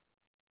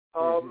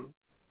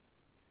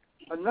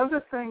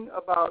 Another thing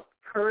about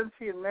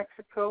currency in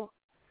Mexico,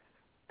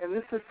 and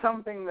this is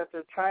something that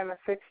they're trying to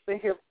fix, they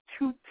have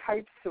two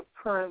types of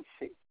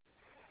currency.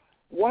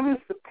 One is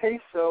the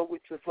peso,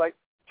 which is like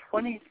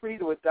 23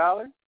 to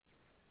 $1.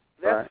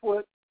 That's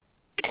what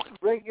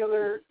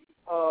regular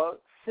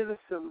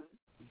citizens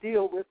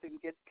deal with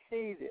and get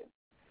paid in.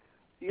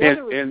 The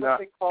other is what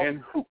they call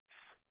coops,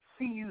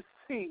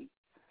 C-U-C,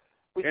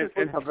 which is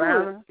what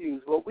tourists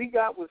use. What we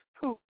got was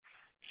coops,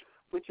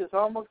 which is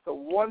almost a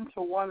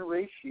 1-to-1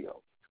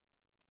 ratio.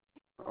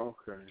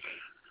 Okay.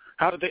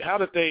 How did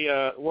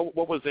they?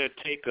 What was their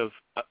take of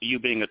you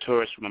being a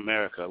tourist from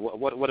America?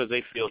 What did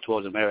they feel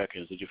towards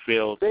Americans? Did you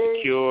feel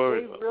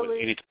secure?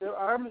 Their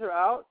arms are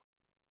out.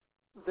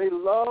 They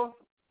love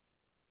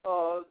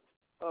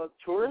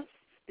tourists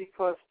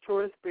because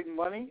tourists bring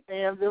money,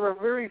 and they were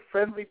very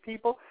friendly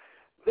people.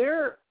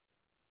 Their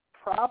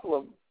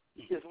problem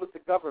is with the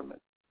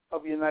government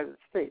of the United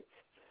States.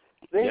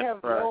 They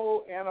have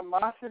no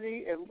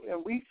animosity,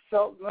 and we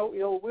felt no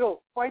ill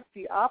will. Quite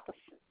the opposite.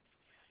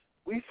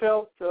 We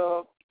felt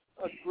a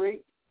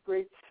great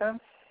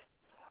sense.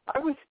 I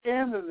was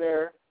standing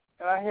there,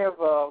 and I have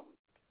a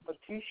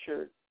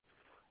T-shirt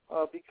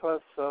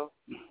because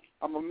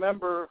I'm a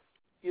member,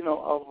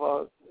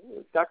 of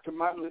Dr.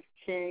 Martin Luther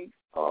King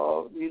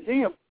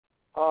Museum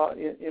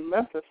in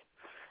Memphis,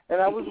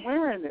 and I was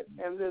wearing it.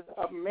 And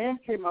a man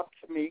came up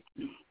to me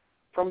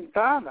from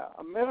Ghana,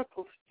 a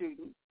medical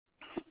student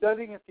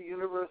studying at the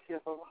University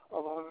of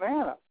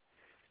Havana.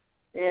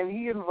 And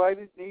he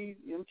invited me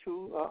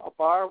into a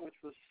bar, which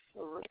was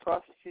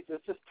across the street.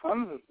 There's just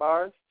tons of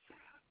bars,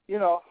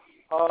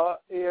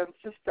 and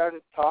just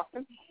started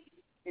talking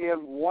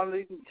and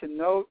wanting to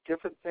know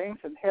different things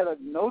and had a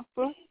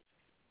notebook.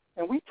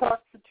 And we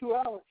talked for 2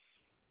 hours.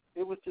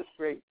 It was just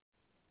great.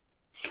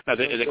 Now, is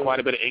there quite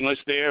a bit of English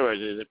there, or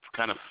is it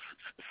kind of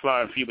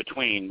far and few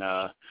between?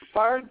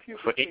 Far and few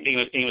for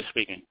between. English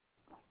speaking.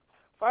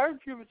 Far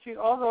and few between,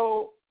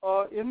 although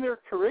in their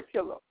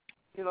curriculum,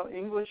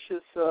 English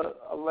is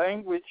a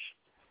language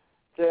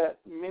that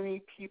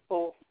many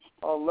people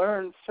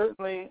learn,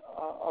 certainly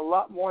a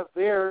lot more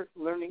there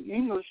learning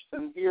English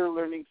than here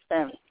learning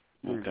Spanish.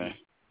 Okay.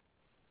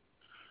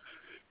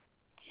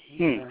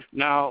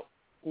 Now,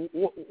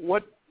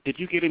 what did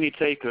you get any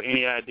take or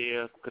any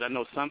idea? Because I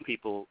know some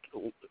people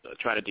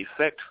try to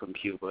defect from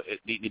Cuba.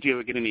 Did you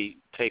ever get any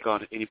take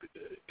on any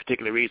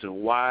particular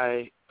reason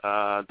why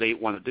they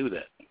want to do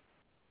that?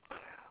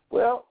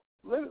 Well,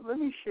 let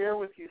me share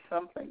with you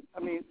something. I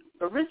mean,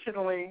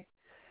 originally,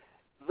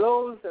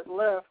 those that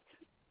left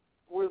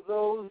were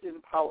those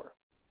in power.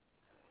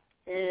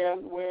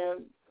 And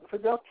when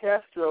Fidel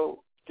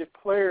Castro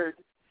declared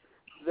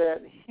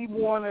that he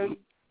wanted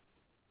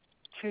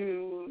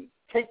to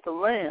take the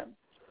land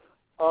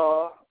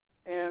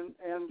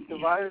and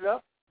divide it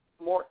up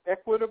more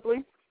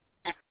equitably,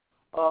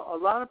 a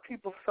lot of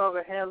people saw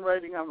the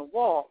handwriting on the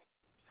wall.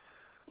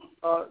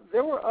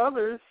 There were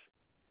others.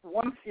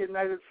 Once the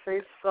United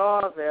States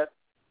saw that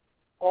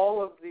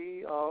all of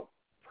the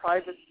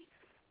private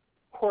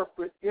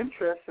corporate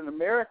interests in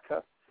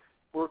America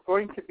were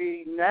going to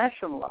be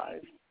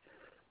nationalized,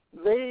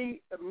 they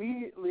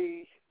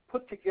immediately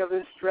put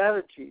together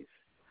strategies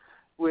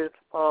with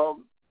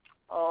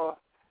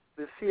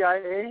the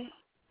CIA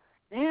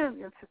and,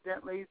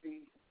 incidentally,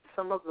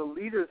 some of the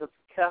leaders of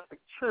the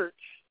Catholic Church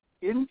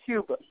in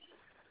Cuba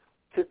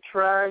to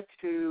try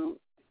to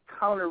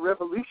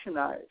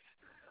counter-revolutionize.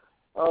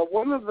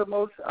 One of the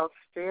most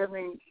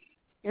outstanding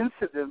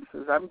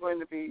incidences I'm going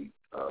to be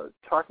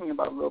talking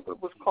about a little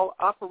bit was called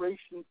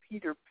Operation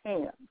Peter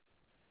Pan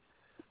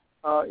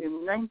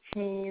in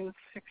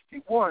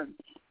 1961.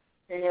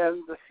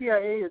 And the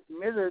CIA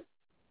admitted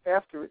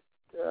after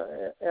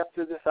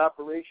this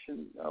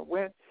operation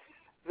went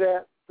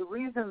that the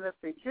reason that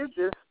they did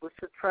this was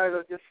to try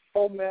to just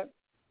foment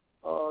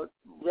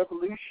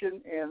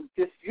revolution and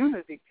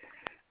disunity.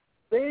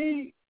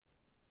 They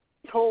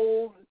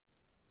told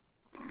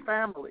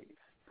families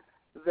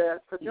that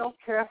Fidel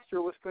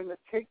Castro was going to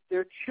take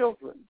their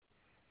children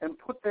and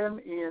put them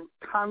in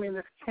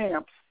communist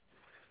camps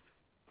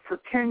for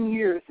 10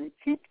 years and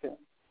keep them.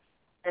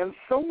 And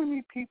so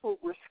many people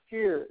were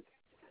scared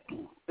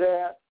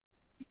that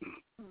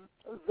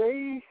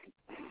they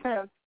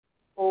sent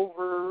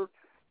over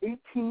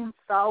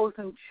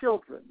 18,000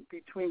 children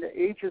between the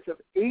ages of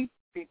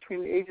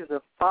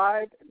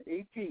 5 and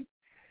 18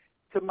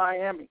 to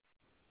Miami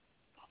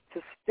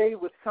to stay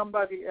with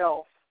somebody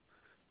else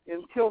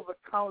until the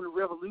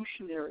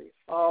counter-revolutionaries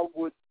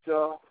would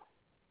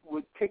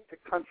take the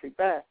country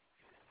back.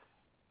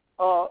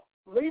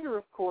 Later,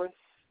 of course,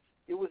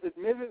 it was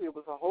admitted it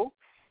was a hoax,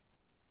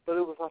 but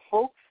it was a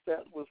hoax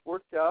that was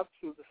worked out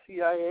through the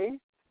CIA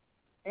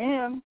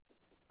and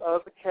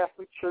the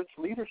Catholic Church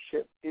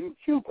leadership in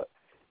Cuba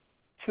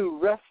to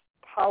wrest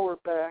power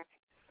back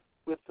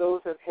with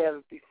those that had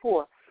it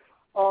before.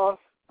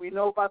 We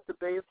know about the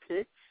Bay of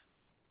Pigs,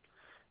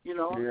 and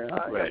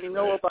we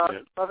know about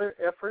other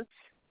efforts.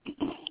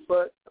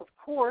 But, of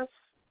course,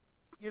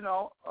 in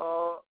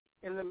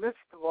the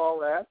midst of all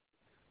that,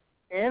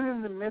 and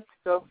in the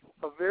midst of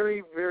a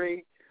very,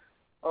 very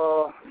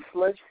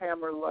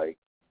sledgehammer-like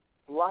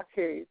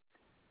blockade,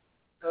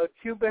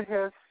 Cuba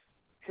has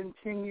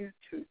continued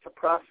to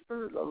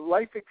prosper. The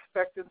life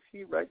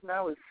expectancy right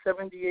now is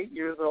 78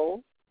 years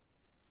old.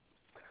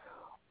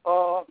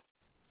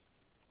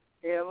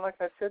 And like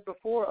I said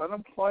before,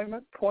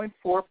 unemployment,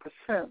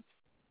 0.4%.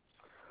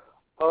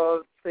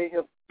 They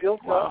have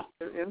built up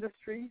their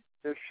industry,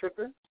 their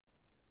sugar,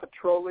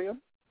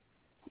 petroleum,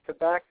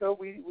 tobacco.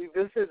 We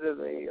visited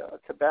a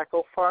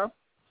tobacco farm.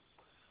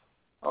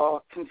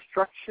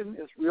 Construction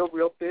is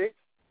real big.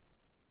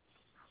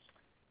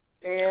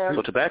 And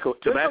so tobacco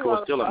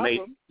was still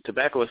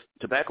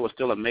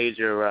a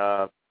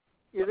major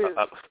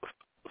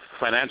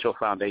financial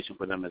foundation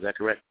for them. Is that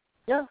correct?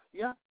 Yeah,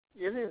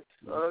 it is.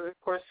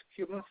 Of course,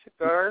 Cuban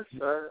cigars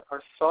are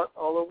sought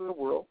all over the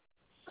world.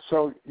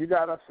 So you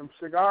got us some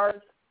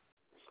cigars?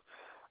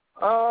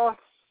 No.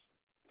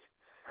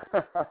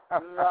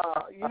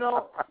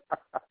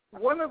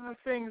 One of the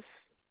things,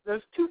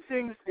 there's two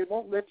things they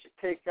won't let you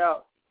take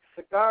out: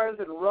 cigars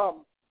and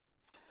rum.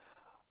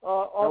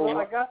 Although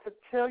I got to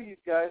tell you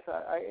guys,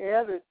 I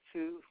added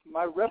to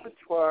my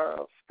repertoire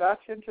of Scotch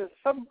into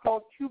something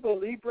called Cuba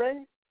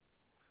Libre.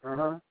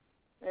 Uh-huh.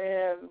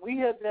 And we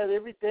had that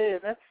every day,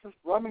 and that's just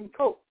rum and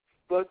Coke,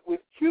 but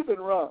with Cuban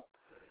rum.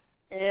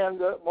 And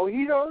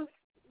mojitos,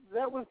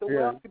 that was the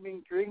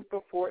welcoming drink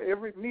before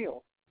every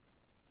meal.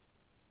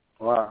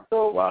 Wow.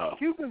 So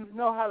Cubans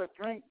know how to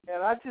drink,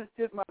 and I just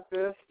did my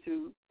best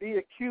to be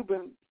a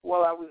Cuban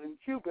while I was in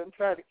Cuba and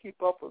try to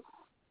keep up with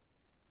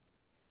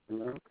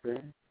them.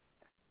 Okay.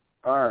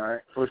 All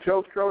right. Well,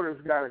 Joe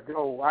Schroeder's got to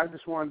go. I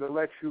just wanted to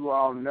let you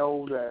all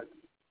know that,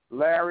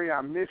 Larry,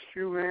 I missed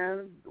you,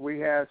 man. We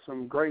had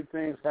some great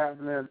things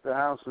happening at the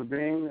House of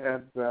Bing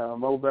at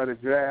Mo Better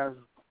Jazz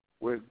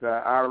with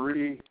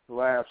Ari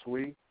last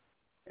week,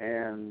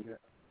 and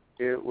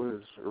it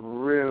was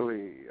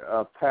really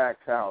a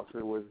packed house.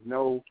 There was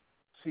no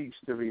seats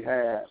to be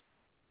had.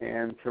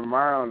 And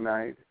tomorrow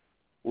night,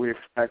 we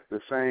expect the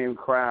same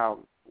crowd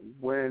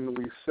when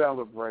we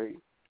celebrate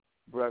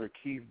Brother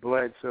Keith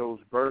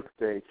Bledsoe's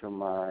birthday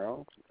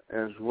tomorrow,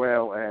 as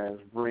well as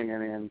bringing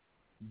in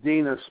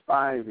Dina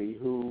Spivey,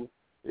 who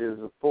is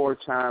a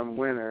 4-time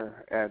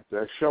winner at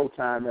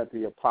Showtime at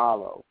the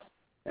Apollo.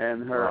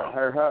 And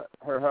her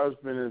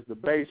husband is the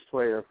bass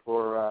player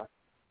for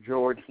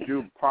George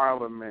Duke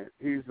Parliament.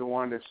 He's the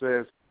one that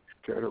says,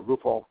 tear the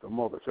roof off the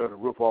mother, tear the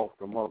roof off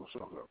the mother.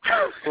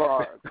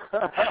 Clyde.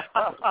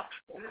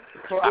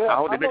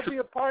 I'm going to be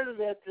a part of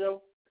that,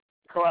 Joe.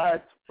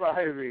 Clyde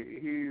Spivey.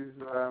 He's,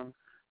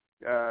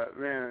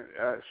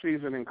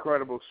 she's an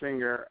incredible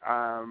singer.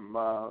 I'm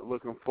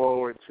looking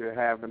forward to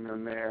having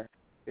them there.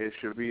 It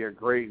should be a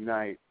great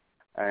night.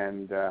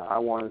 And I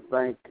want to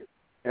thank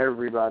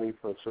everybody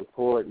for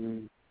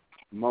supporting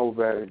Mo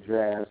Better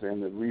Jazz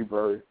and the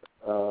rebirth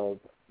of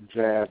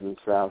jazz in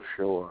South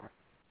Shore.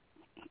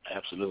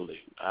 Absolutely.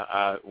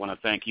 I want to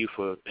thank you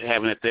for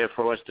having it there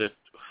for us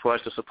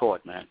to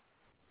support, man.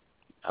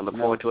 I look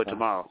forward to it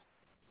tomorrow.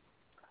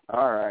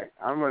 All right.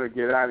 I'm going to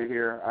get out of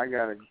here. I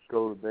got to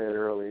go to bed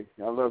early.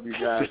 I love you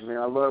guys, man.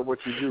 I love what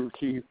you do,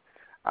 Keith.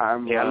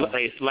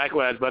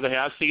 Likewise, brother. Hey,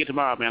 I'll see you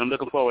tomorrow, man. I'm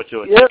looking forward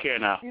to it. Yep. Take care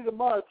now. See you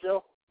tomorrow,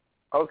 Joe.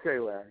 Okay,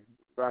 Larry.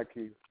 Bye,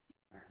 Keith.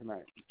 Good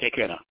night. Take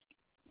care now.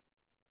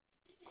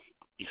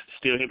 You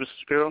still here, Mr.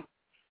 Shapiro?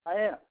 I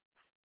am.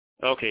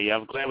 Okay, yeah,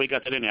 I'm glad we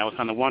got that in there. I was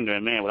kind of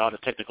wondering, man, with all the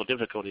technical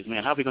difficulties,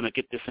 man, how are we going to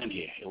get this in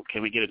here?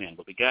 Can we get it in?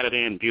 But we got it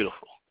in.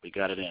 Beautiful. We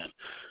got it in.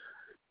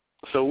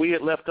 So we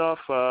had left off,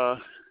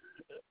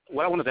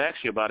 what I wanted to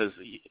ask you about is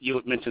you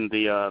had mentioned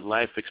the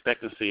life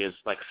expectancy is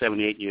like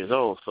 78 years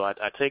old, so I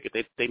take it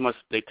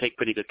they take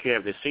pretty good care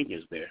of their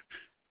seniors there.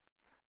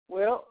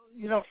 Well,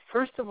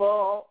 first of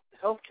all,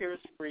 health care is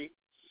free.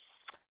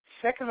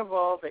 Second of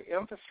all, they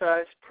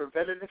emphasize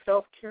preventative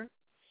health care,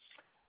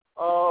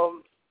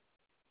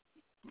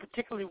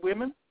 particularly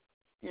women,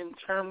 in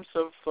terms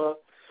of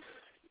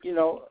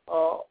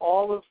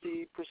all of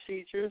the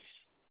procedures,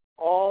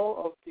 all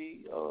of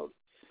the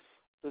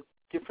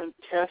different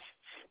tests,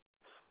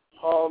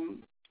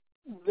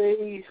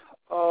 they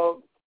are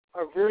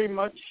very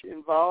much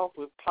involved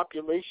with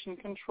population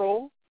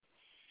control.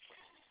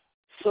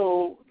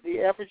 So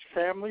the average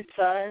family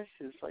size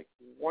is like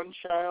one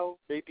child,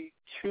 maybe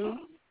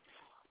two,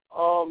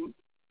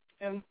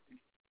 and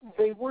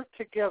they work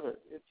together.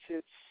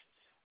 It's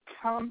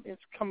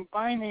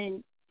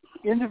combining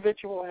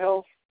individual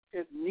health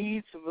and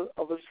needs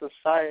of a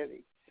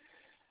society,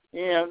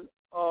 and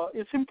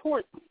it's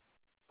important.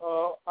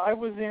 I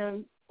was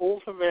in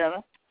Old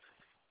Havana,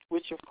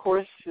 which of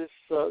course is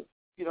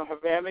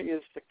Havana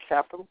is the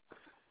capital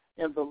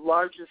and the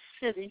largest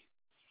city.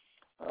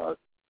 It's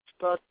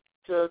about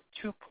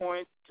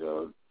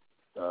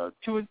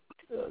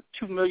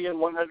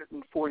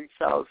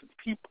 2,140,000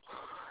 people,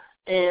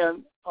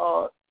 and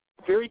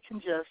very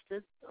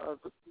congested.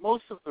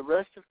 Most of the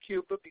rest of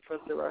Cuba, because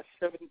there are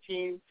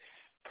 17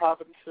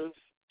 provinces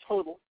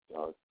total.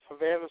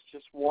 Havana's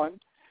just one.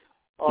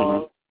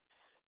 Most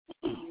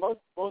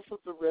of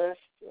the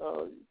rest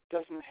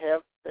doesn't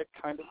have that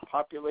kind of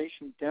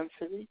population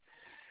density.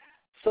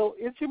 So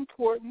it's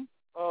important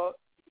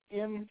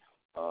in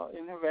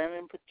Havana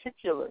in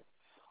particular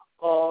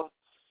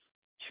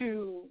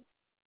to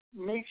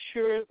make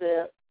sure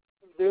that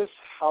there's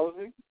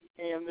housing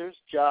and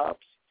there's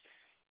jobs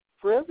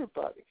for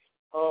everybody.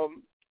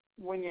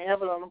 When you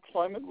have an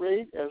unemployment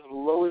rate as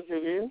low as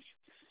it is,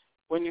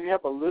 when you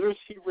have a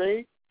literacy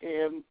rate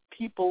and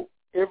people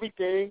every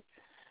day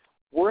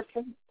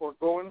working or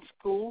going to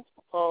school,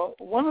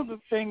 one of the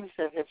things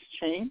that has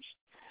changed,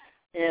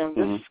 and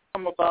this has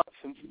come about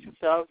since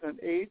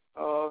 2008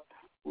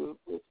 with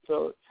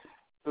the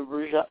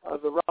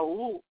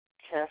Raul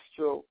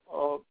Castro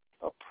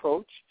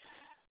approach,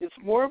 it's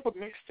more of a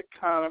mixed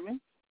economy.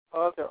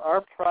 There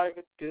are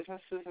private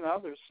businesses now.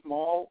 There's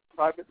small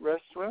private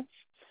restaurants.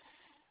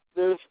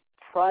 There's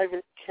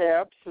private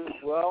cabs as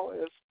well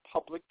as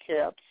public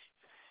cabs.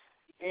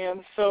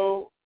 And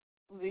so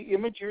the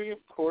imagery,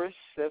 of course,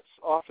 that's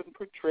often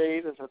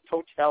portrayed as a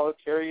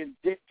totalitarian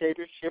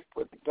dictatorship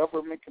where the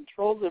government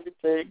controls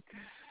everything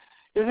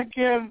is,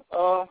 again,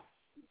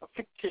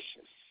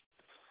 fictitious.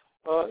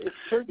 It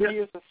certainly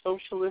is a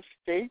socialist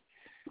state,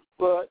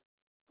 but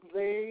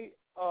they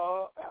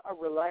are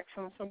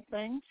relaxing some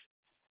things.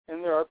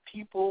 And there are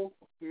people,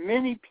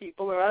 many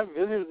people, and I've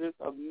visited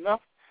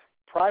enough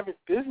private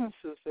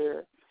businesses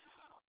there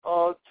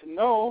to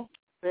know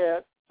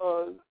that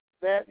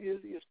that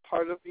is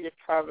part of the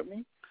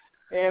economy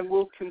and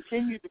will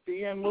continue to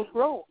be and will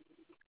grow.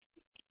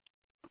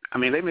 I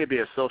mean, they may be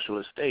a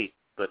socialist state,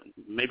 but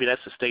maybe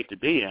that's the state to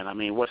be in. I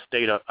mean, what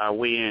state are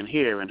we in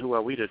here, and who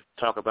are we to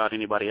talk about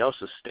anybody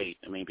else's state?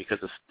 I mean, because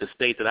the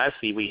state that I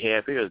see we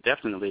have here is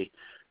definitely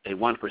a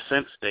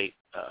 1% state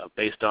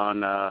based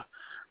on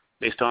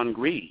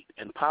greed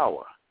and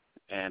power,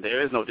 and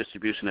there is no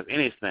distribution of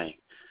anything.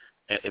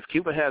 If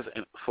Cuba has,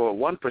 for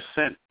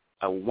 1%,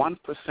 a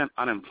 1%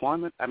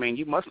 unemployment, I mean,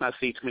 you must not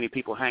see too many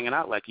people hanging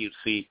out like you'd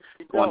see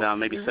going down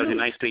maybe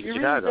 79th Street in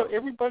Chicago.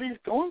 Everybody's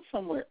going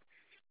somewhere.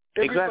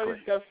 Exactly.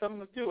 Everybody's got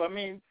something to do. I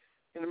mean,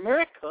 in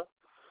America,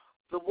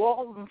 the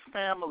Walton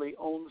family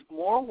owns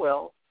more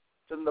wealth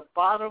than the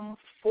bottom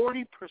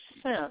 40%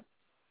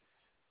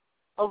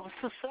 of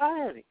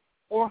society.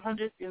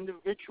 400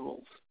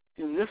 individuals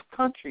in this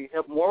country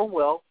have more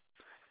wealth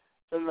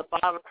than the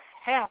bottom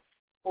half,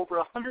 over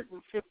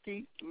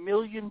 150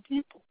 million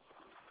people.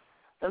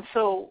 And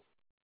so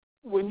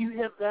when you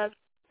have that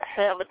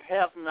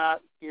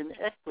have-not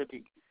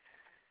inequity,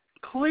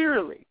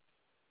 clearly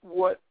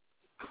what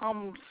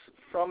comes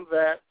from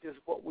that is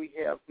what we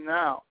have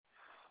now.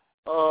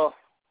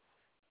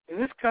 In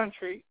this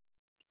country,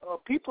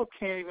 people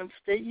can't even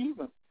stay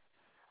even.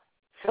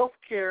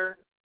 Healthcare,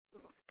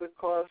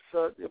 because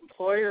the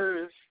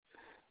employer is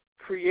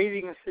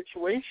creating a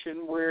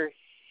situation where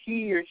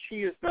he or she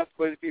is not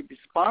going to be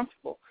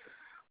responsible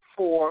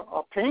for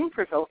paying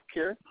for health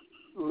care,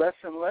 less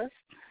and less,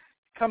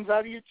 comes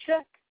out of your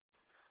check.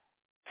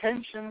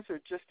 Pensions are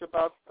just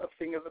about a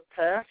thing of the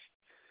past.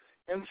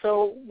 And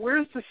so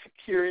where's the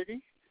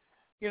security?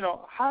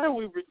 How do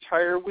we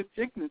retire with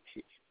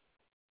dignity?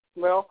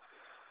 Well,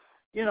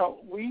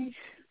 we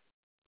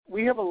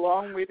have a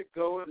long way to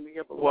go, and we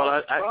have a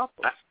lot of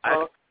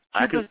problems.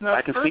 Cuba's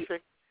not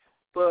perfect,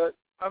 but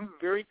I'm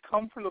very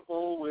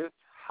comfortable with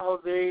how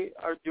they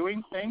are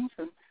doing things,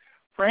 and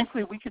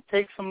frankly, we could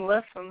take some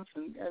lessons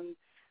and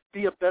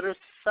be a better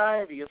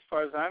society as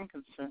far as I'm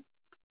concerned.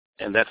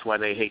 And that's why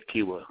they hate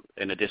Cuba,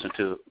 in addition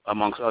to,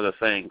 amongst other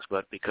things,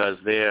 but because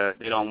they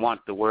don't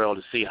want the world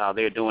to see how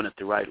they're doing it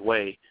the right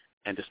way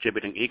and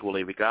distributing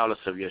equally, regardless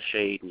of your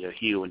shade and your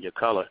hue and your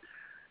color,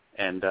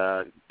 and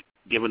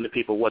giving the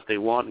people what they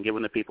want and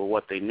giving the people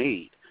what they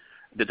need.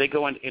 Did they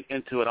go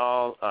into it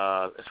all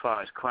as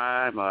far as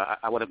crime?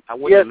 I wouldn't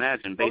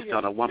imagine, based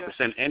on a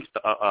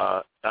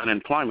 1%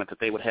 unemployment, that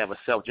they would have a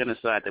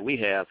self-genocide that we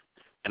have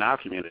in our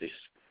communities.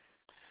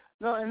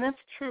 No, and that's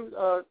true.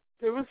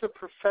 There was a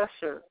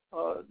professor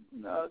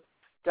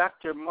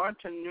Dr.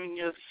 Marta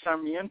Nunez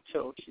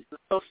Sarmiento. She's a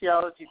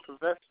sociology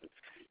professor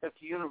at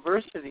the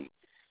university.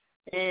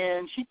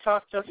 And she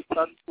talked to us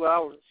about 2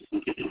 hours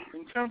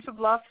in terms of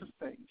lots of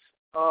things.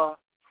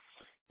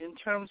 In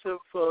terms of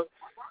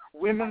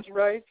women's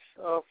rights,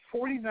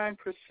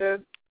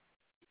 49%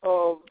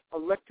 of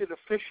elected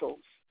officials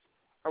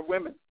are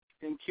women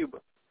in Cuba.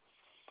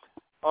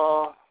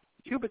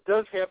 Cuba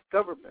does have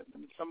government,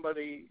 and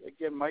somebody,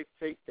 again, might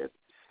think that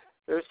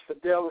there's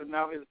Fidel and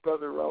now his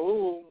brother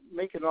Raul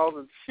making all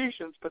the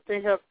decisions, but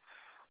they have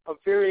a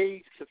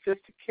very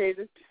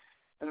sophisticated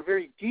and a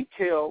very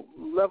detailed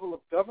level of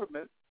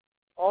government,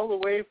 all the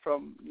way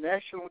from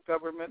national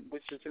government,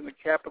 which is in the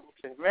capital,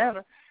 to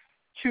Havana,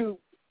 to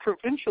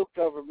provincial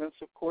governments,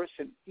 of course,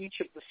 in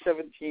each of the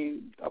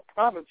 17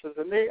 provinces,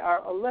 and they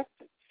are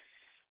elected.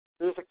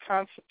 There's a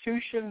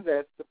constitution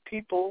that the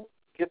people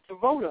get to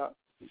vote on.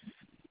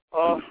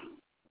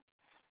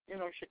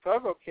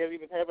 Chicago can't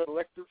even have an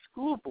elected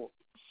school board.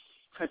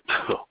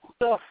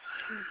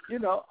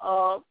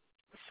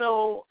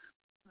 So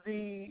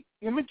the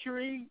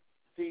imagery,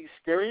 the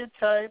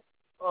stereotype,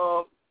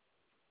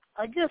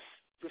 I guess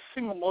the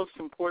single most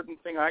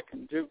important thing I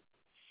can do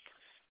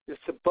is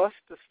to bust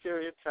the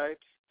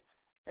stereotypes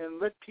and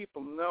let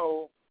people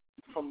know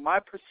from my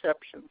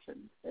perceptions.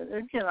 And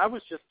again, I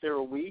was just there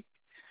a week.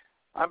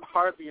 I'm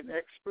hardly an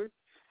expert,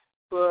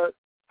 but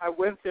I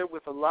went there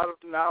with a lot of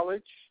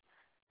knowledge,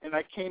 and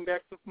I came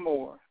back with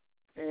more.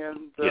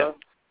 And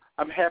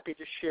I'm happy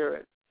to share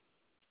it.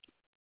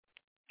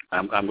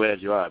 I'm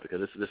glad you are,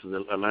 because this is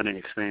a learning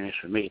experience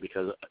for me.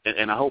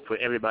 And I hope for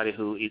everybody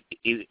who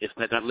is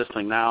not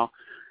listening now,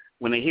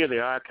 when they hear the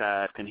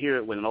archive, can hear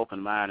it with an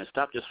open mind and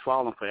stop just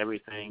falling for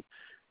everything,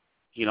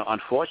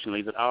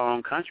 unfortunately, that our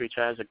own country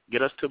tries to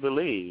get us to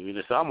believe.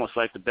 It's almost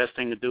like the best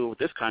thing to do with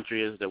this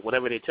country is that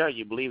whatever they tell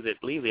you, believe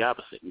the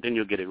opposite, and then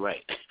you'll get it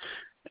right.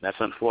 And that's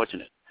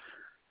unfortunate.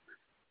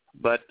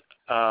 But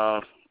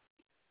what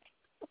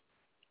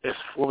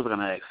was I going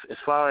to ask? As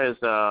far as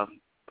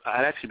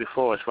I'd asked you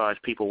before, as far as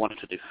people wanting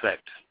to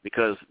defect,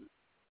 because,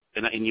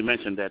 and you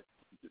mentioned that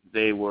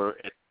they were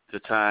at the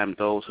time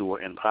those who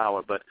were in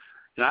power, but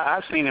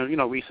I've seen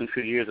in recent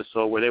few years or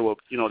so where they were,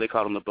 they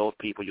call them the boat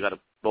people. You got a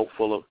boat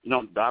full of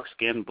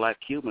dark-skinned black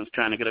Cubans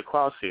trying to get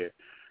across here.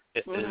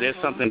 Is there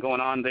something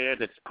going on there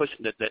that's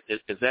pushing that?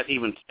 Is that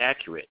even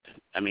accurate?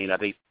 I mean,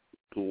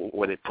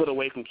 were they put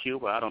away from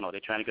Cuba? I don't know.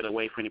 They're trying to get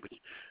away from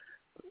anybody.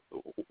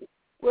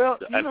 Well,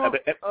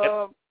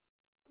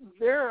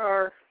 there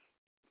are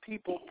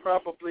people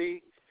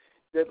probably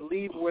that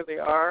leave where they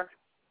are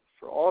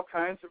for all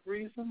kinds of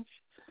reasons,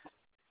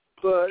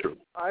 but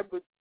I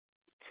would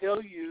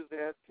tell you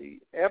that the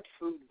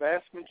absolute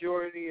vast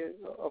majority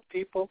of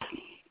people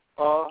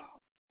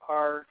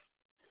are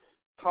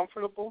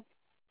comfortable,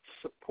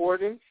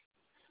 supportive,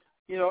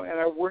 and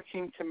are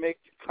working to make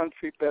the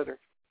country better.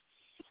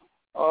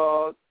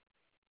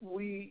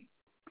 We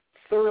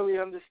thoroughly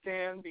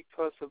understand,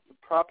 because of the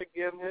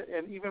propaganda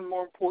and even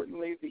more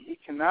importantly, the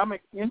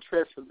economic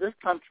interests of this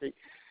country,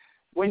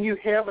 when you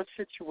have a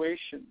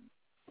situation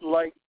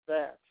like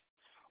that,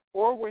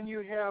 or when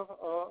you have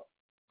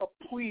a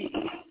Puig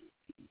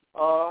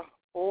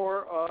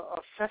or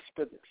a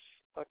Cespedes,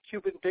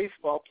 Cuban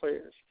baseball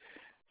players,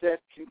 that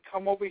can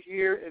come over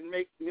here and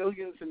make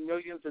millions and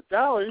millions of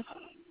dollars.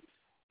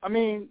 I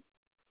mean,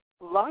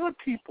 a lot of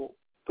people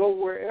go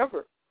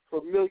wherever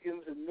for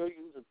millions and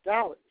millions of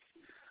dollars.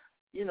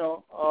 I'm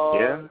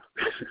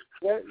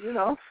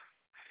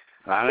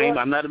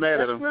not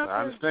mad at them.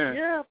 I understand.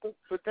 Yeah,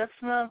 but that's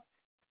not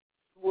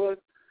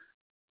what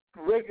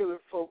regular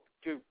folk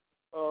do.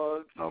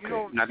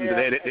 Okay. Not the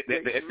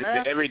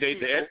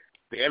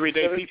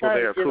everyday people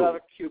there are cool. Out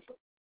of Cuba.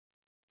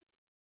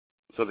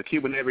 So the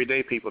Cuban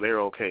everyday people, they're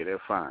okay.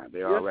 They're fine.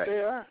 They're all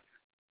right.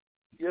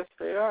 Yes,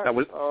 they are. Now,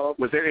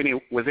 was there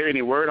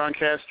any word on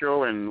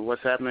Castro and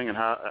what's happening and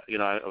how?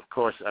 Of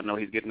course, I know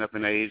he's getting up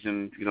in age,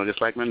 and just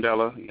like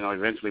Mandela,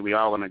 eventually we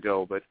all want to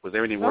go. But was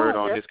there any word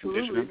on his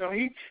condition? No,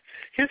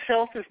 his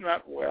health is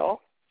not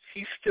well.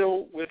 He's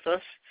still with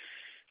us.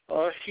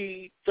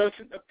 He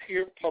doesn't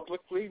appear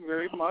publicly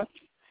very much.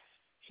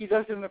 He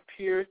doesn't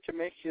appear to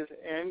make his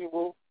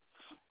annual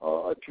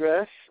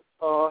address.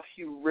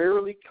 He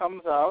rarely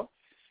comes out.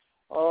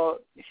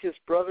 His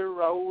brother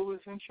Raul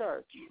is in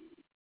charge.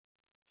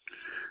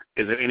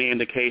 Is there any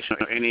indication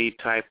or any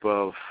type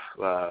of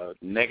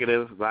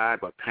negative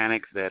vibe or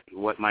panic that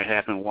what might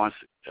happen once,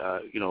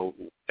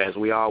 as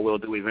we all will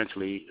do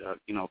eventually,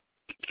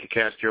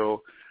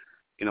 Castro,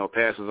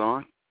 passes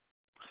on?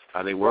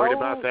 Are they worried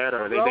about that,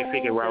 or they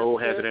figure Raul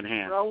has it in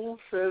hand? Raul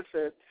says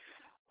that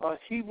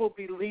he will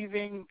be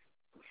leaving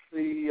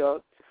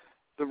the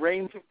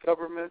reins of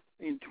government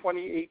in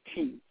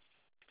 2018.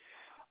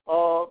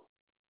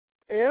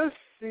 As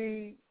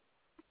the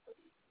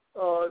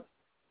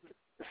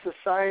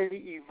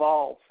society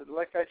evolves, and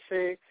like I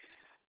say,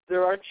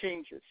 there are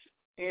changes,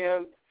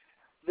 and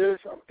there's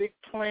a big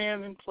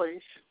plan in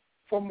place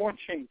for more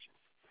changes.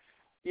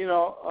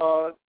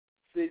 The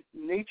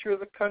nature of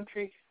the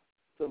country,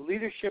 the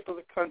leadership of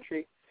the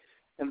country,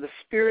 and the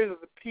spirit of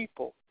the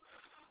people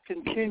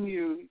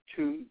continue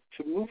to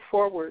move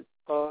forward,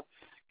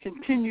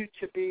 continue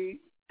to be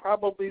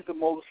probably the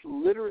most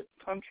literate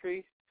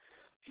country,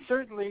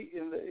 certainly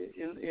in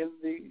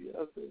the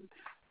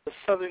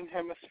southern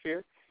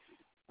hemisphere,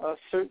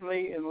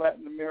 certainly in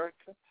Latin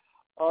America,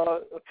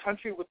 a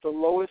country with the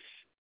lowest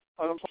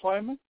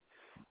unemployment,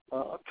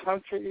 a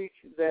country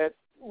that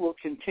will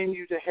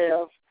continue to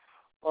have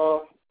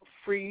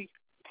free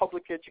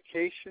public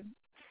education,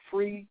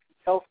 free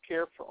health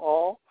care for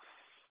all.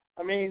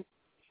 I mean,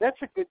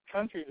 that's a good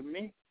country to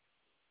me.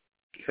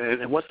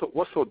 And what's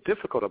so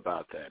difficult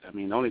about that? I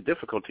mean, the only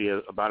difficulty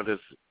about it is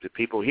the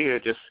people here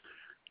just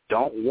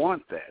don't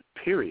want that,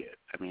 period.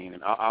 I mean,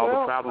 all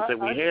the problems that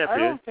we have here. I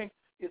don't think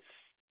it's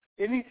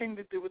anything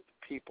to do with the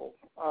people.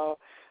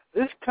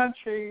 This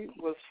country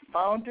was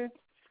founded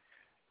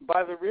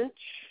by the rich,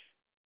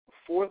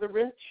 for the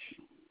rich.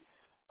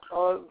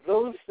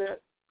 Those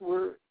that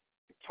were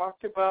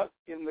talked about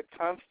in the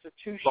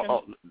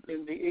Constitution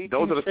in the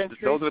 18th century.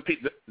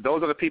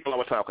 Those are the people I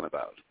was talking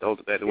about.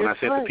 When I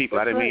said the people,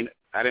 I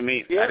didn't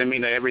mean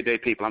the everyday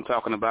people. I'm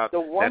talking about that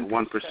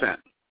 1%.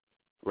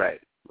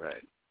 Right.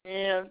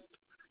 And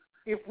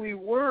if we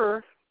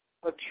were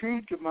a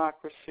true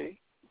democracy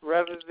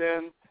rather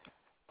than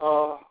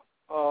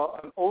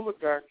an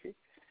oligarchy,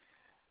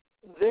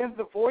 then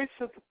the voice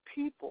of the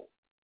people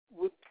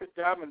would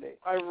predominate.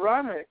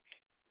 Ironic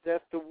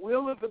that the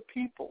will of the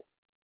people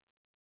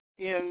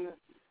in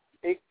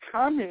a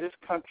communist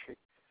country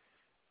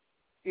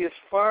is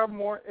far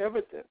more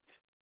evident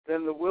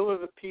than the will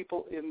of the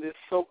people in this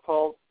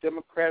so-called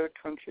democratic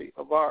country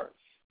of ours.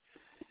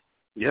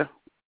 Yeah.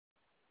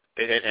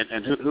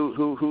 And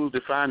who's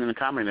defining the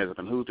communism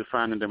and who's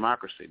defining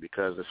democracy?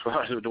 Because as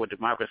far as what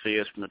democracy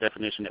is from the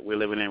definition that we're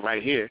living in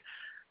right here,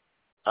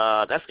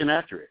 that's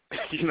inaccurate.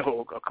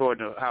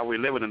 According to how we're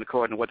living and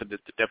according to what the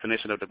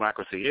definition of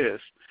democracy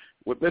is,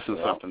 we're missing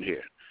something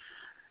here.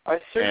 I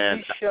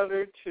certainly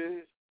shudder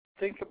to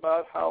think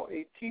about how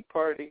a Tea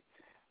Party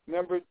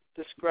member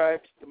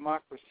describes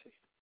democracy.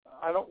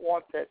 I don't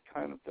want that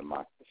kind of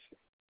democracy.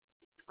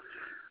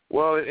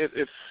 Well,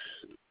 it's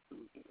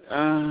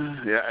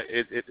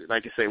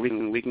like you say, we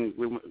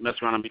mess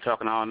around and be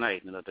talking all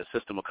night. The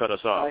system will cut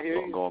us off.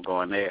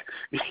 Going there,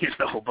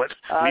 But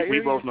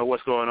we both know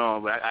what's going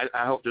on. But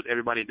I hope that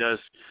everybody does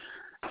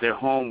their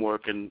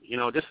homework, and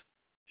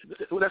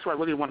that's why I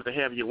really wanted to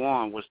have you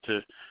on was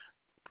to.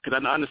 Because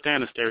I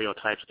understand the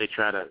stereotypes that they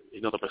try to,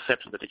 the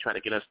perceptions that they try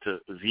to get us to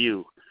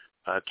view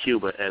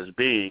Cuba as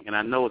being, and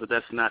I know that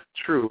that's not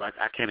true.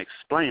 I can't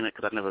explain it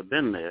because I've never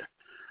been there,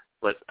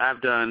 but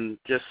I've done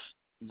just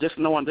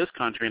knowing this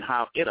country and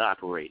how it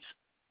operates.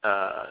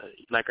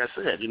 Like I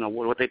said,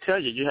 what they tell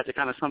you have to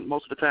kind of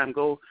most of the time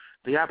go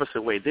the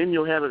opposite way. Then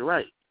you'll have it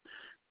right.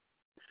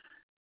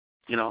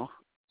 I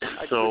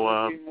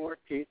couldn't agree more,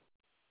 Keith.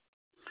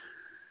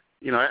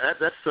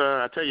 That's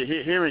I tell you,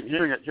 hearing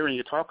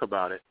you talk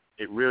about it.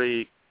 It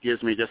really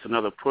gives me just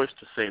another push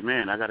to say,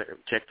 man, I got to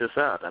check this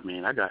out. I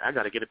mean, I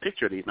got to get a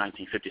picture of these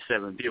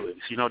 1957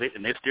 Buicks.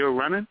 And they're still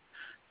running.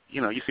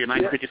 You see a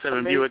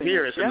 1957 Buick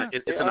here. It's in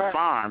the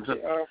farms.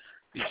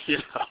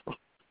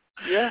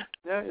 Yeah,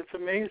 it's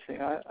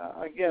amazing.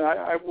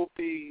 I will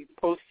be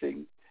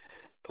posting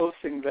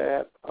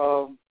that.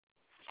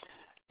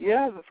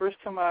 The first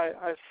time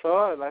I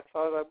saw it, I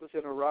thought I was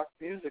in a rock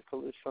musical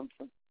or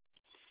something.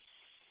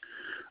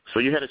 So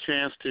you had a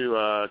chance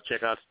to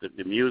check out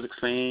the music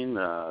scene,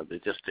 the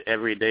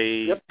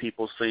everyday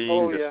people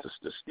scene,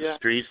 the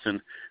streets,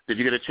 and did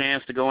you get a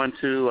chance to go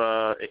into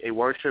a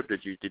worship?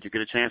 Did you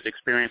get a chance to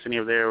experience any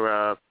of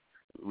their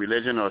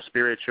religion or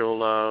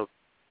spiritual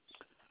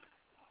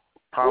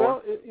power?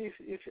 Well,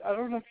 if I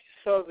don't know if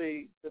you saw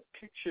the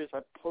pictures I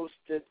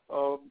posted.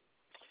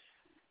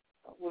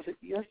 Was it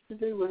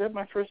yesterday? Was that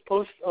my first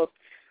post?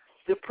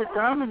 The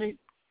predominant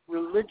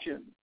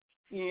religion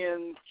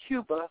in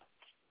Cuba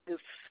is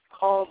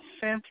called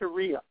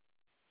Santeria.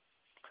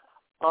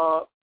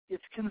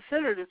 It's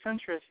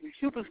interesting,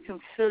 Cuba's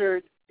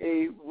considered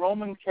a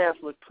Roman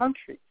Catholic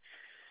country,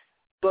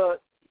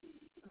 but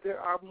there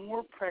are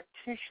more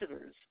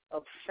practitioners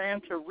of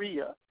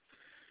Santeria,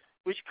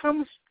 which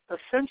comes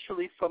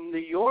essentially from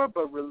the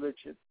Yoruba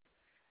religion,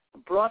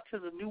 brought to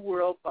the New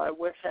World by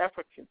West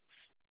Africans.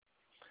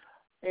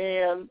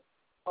 And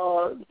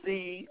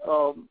the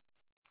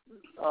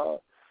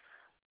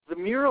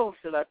murals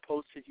that I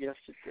posted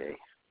yesterday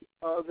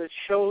that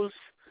shows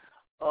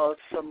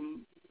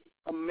some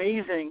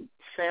amazing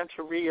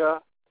Santeria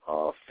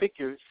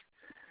figures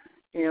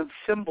and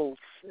symbols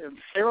and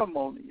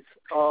ceremonies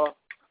are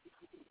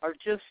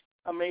just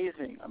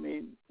amazing. I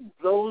mean,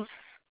 those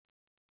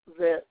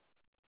that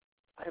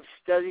have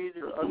studied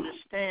or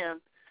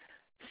understand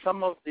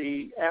some of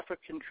the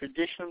African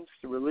traditions,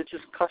 the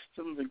religious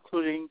customs,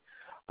 including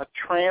a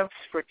trance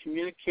for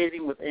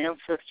communicating with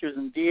ancestors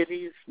and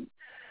deities, and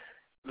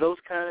those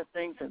kind of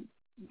things, and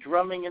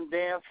drumming and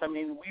dance. I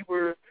mean, we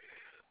were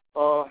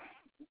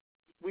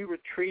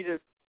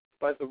treated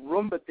by the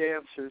rumba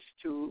dancers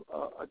to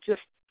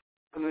just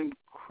an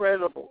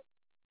incredible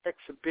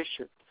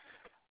exhibition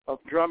of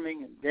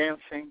drumming and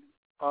dancing.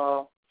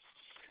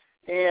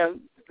 And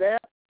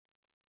that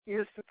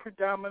is the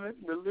predominant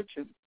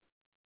religion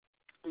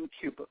in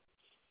Cuba.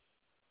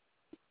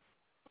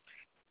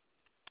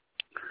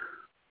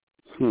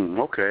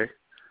 Okay.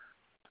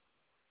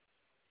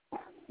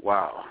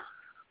 Wow.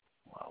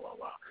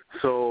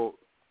 So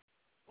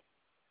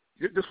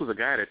this was a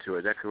guided tour,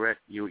 is that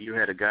correct? You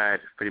had a guide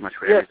pretty much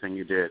for everything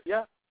you did?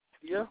 Yeah.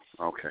 Yes.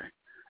 Okay.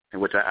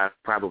 And which I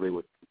probably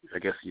would, I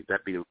guess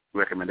that'd be a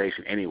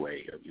recommendation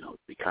anyway. You know,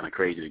 it'd be kind of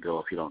crazy to go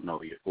if you don't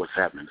know what's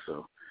happening.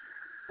 So.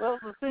 Well,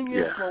 the thing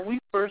is, when we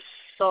first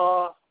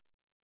saw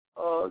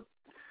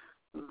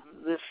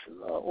this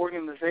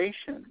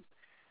organization,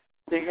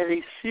 they had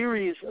a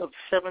series of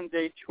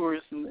 7-day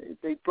tours, and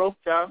they broke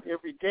down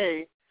every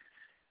day.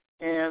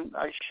 And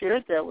I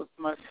shared that with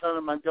my son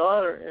and my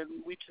daughter,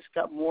 and we just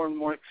got more and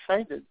more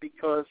excited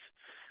because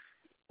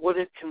what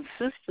it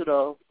consisted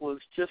of was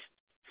just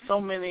so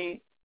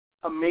many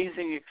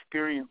amazing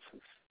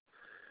experiences.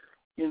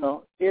 You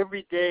know,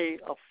 every day,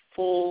 a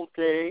full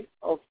day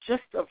of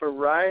just a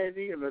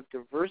variety and a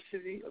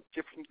diversity of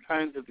different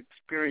kinds of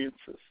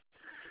experiences.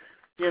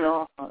 You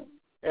know,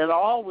 and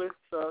all with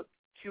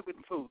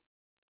Cuban food.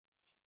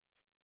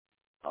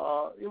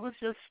 It was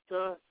just,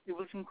 it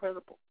was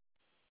incredible.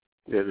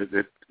 Yeah,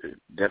 it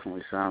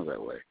definitely sounds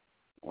that way.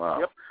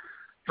 Wow. Yep.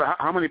 So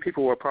how many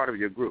people were part of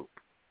your group?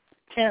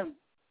 10.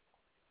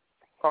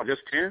 Oh,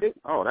 just 10?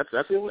 That's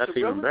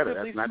even better.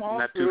 That's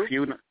not too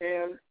few.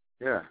 And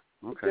yeah.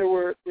 Okay.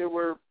 There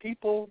were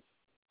people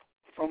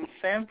from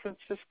San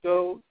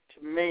Francisco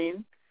to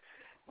Maine,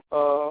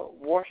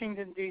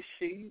 Washington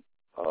D.C.,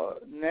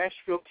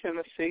 Nashville,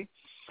 Tennessee.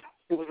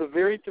 It was a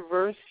very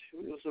diverse.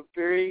 It was a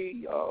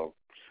very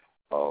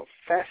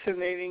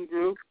fascinating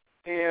group,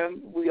 and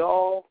we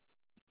all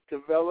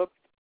developed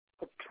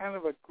a kind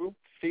of a group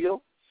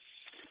feel.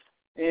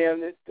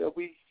 And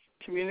we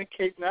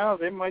communicate now.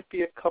 There might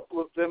be a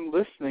couple of them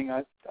listening.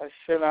 I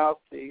sent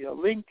out the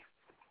link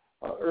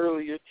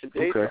earlier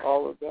today to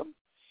all of them.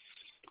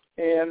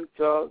 And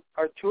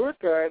our tour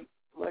guide,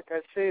 like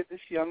I say,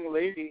 this young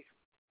lady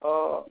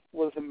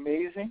was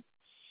amazing,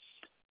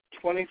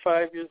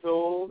 25 years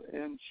old,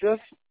 and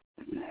just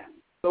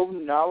so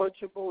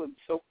knowledgeable and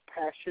so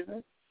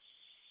passionate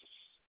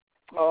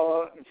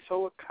and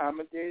so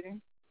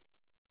accommodating.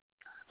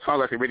 Sounds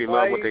like they really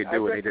love what they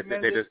do. I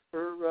recommend it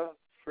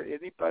for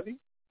anybody.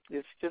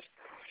 It's just,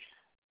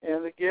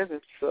 and again,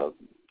 it's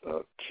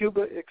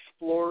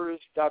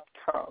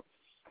CubaExplorers.com.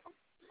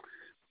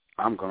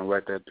 I'm going to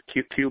write that.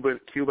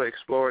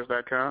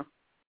 CubaExplorers.com?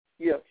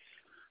 Yes.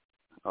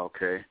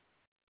 Okay,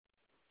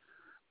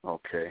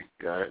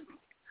 got it.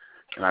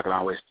 And I can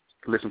always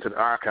listen to the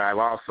archive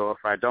also.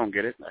 If I don't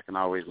get it, I can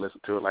always listen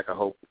to it like I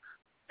hope.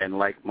 And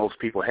like most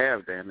people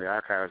have been, the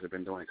archives have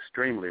been doing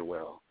extremely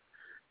well.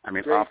 I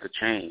mean, Great. Off the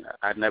chain.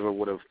 I never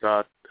would have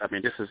thought, I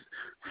mean, this is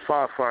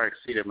far, far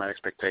exceeded my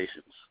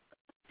expectations,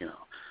 you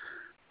know.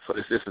 So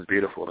this is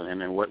beautiful. And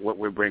then what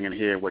we're bringing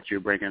here, what you're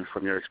bringing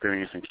from your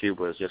experience in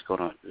Cuba is just going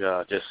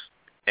to just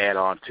add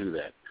on to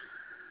that.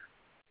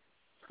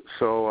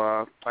 So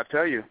I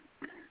tell you,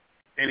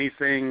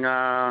 anything,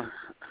 I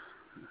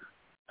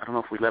don't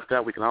know if we left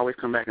out. We can always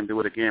come back and do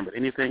it again. But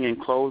anything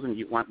in closing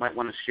you might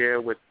want to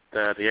share with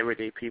the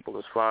everyday people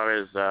as far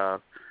as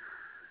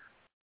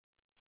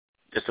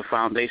just a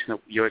foundation of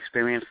your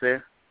experience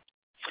there?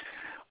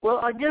 Well,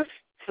 I guess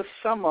to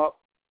sum up,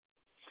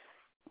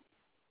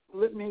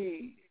 let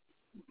me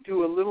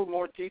do a little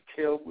more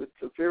detail with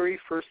the very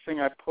first thing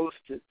I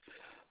posted.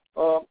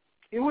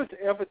 It was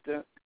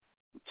evident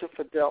to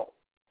Fidel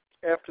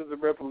after the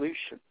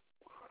revolution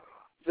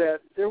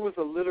that there was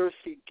a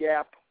literacy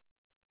gap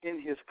in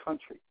his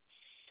country.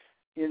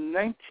 In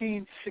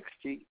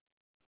 1960,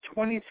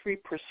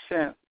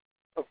 23%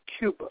 of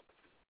Cuba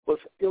was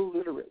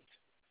illiterate.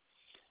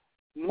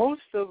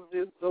 Most of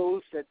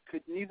those that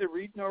could neither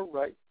read nor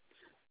write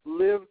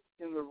lived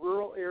in the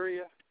rural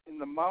area, in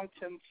the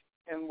mountains,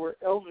 and were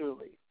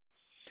elderly.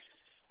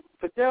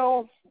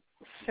 Fidel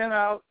sent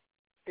out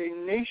a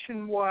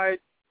nationwide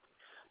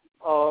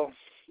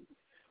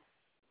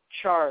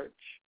charge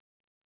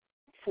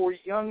for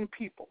young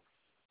people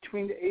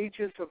between the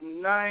ages of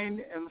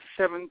 9 and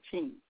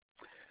 17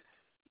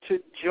 to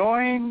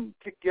join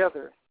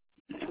together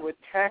to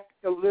attack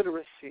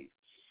illiteracy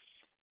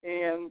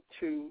and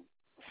to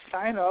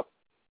sign up,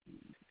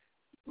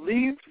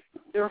 leave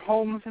their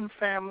homes and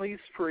families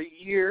for a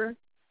year,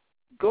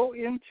 go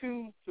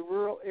into the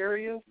rural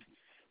areas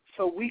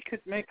so we could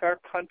make our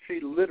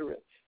country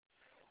literate.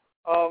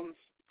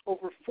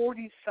 Over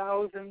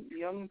 40,000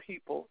 young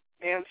people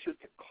answered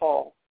the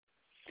call.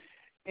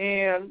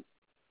 And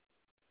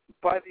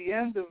by the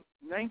end of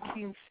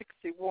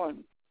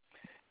 1961,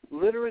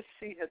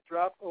 literacy had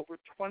dropped over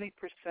 20%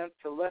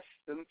 to less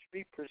than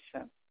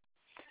 3%.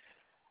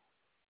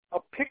 A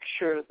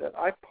picture that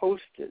I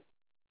posted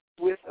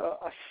with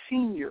a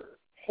senior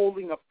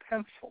holding a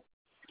pencil,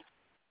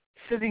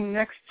 sitting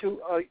next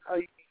to a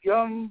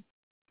young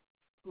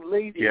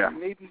lady,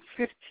 maybe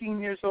 15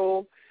 years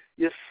old,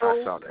 is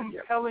so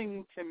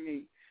compelling to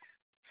me,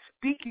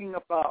 speaking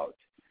about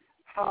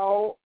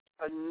how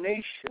a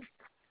nation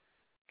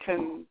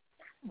can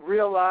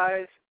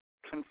realize,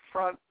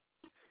 confront,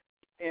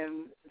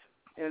 and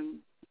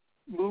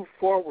move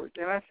forward.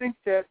 And I think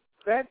that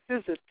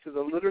visit to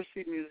the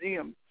Literacy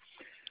Museum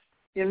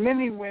in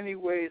many, many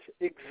ways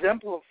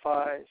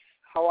exemplifies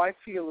how I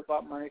feel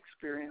about my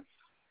experience.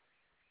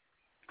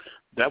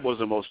 That was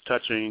the most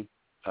touching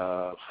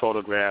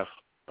photograph.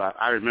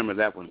 I remember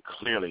that one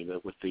clearly,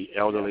 with the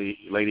elderly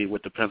lady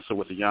with the pencil,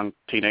 with the young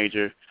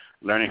teenager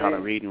learning how to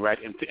read and write,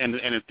 and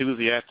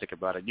enthusiastic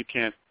about it.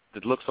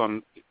 The looks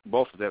on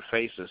both of their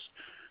faces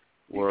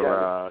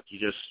were,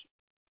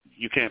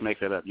 you can't make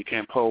that up. You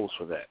can't pose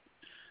for that.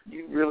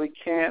 You really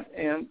can't.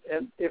 And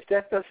if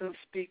that doesn't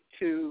speak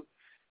to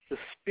the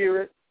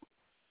spirit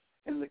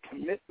and the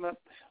commitment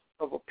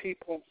of a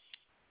people,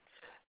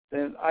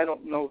 then I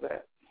don't know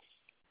that.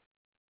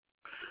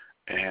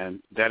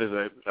 And that is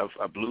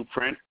a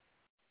blueprint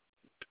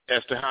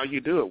as to how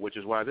you do it, which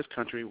is why this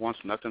country wants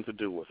nothing to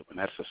do with it. And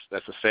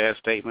that's a sad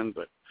statement,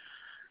 but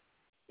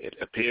it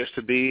appears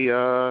to be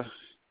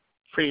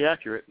pretty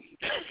accurate.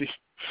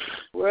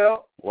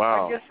 Well,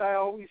 wow. I guess I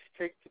always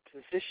take the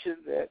position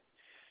that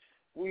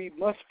we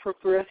must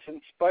progress in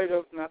spite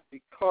of, not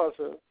because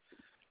of.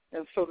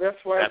 And so that's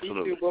why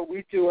Absolutely. we do what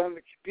we do on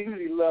the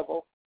community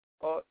level,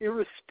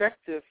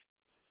 irrespective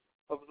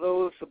of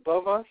those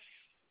above us.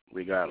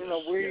 Regardless,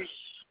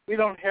 we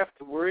don't have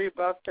to worry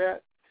about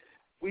that.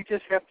 We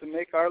just have to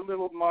make our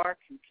little mark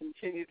and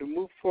continue to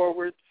move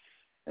forward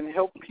and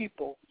help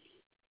people.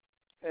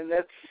 And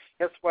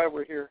that's why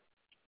we're here.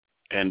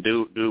 And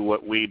do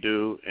what we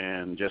do,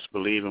 and just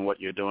believe in what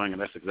you're doing.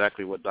 And that's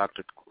exactly what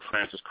Dr.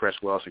 Frances Cress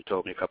Welsing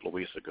told me a couple of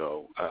weeks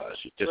ago.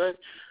 She just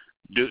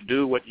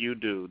do what you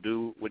do.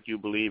 Do what you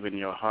believe in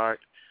your heart,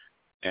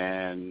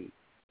 and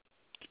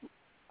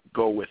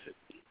go with it,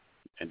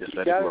 and just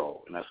let it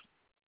roll. And that's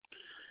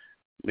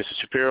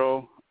Mrs.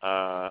 Shapiro.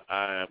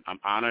 I'm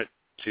honored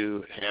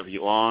to have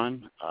you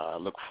on.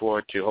 Look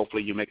forward to,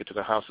 hopefully you make it to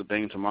the House of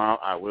Bing tomorrow.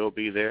 I will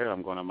be there.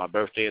 My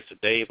birthday is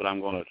today, but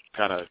I'm going to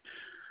kind of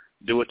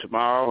do it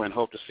tomorrow and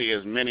hope to see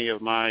as many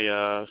of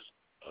my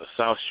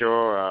South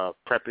Shore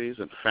preppies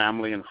and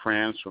family and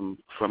friends from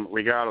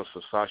regardless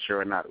of South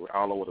Shore or not. We're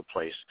all over the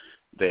place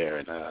there,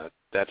 and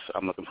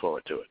I'm looking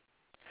forward to it.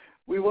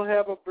 We will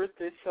have a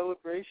birthday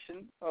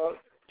celebration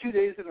 2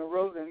 days in a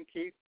row then,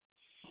 Keith.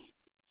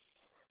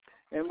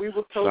 And we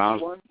will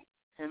toast one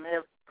and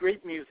have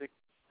great music.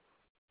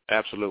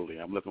 Absolutely.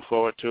 I'm looking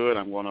forward to it.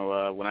 I'm going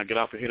to, when I get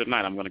off of here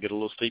tonight, I'm going to get a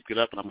little sleep, get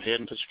up, and I'm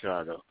heading to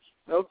Chicago.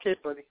 Okay,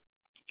 buddy.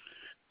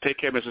 Take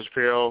care, Mrs.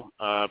 Shapiro.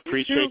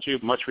 Appreciate you.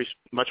 Much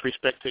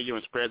respect to you,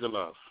 and spread the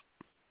love.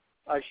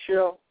 I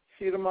shall.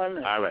 See you tomorrow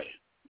night. All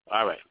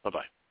right.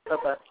 Bye-bye.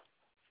 Bye-bye.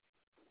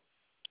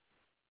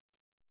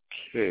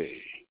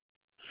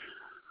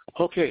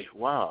 Okay.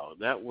 Wow.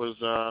 That was,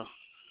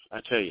 I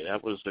tell you,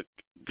 that was a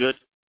good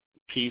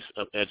piece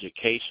of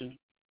education.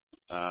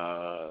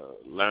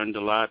 Learned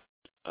a lot.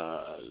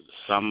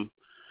 Some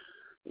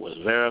was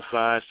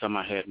verified. Some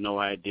I had no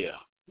idea,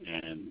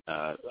 and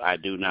I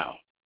do now.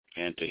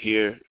 And to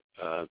hear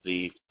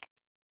the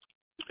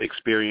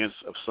experience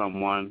of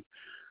someone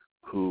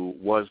who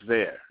was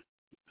there,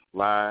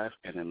 live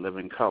and in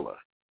living color,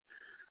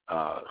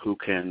 who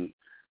can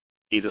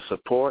either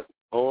support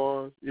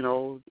or,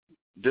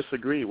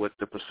 disagree with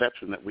the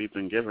perception that we've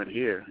been given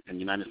here in the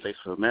United States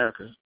of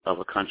America of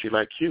a country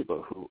like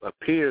Cuba, who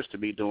appears to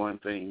be doing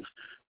things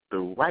the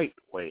right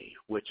way,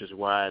 which is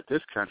why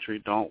this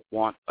country don't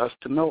want us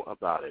to know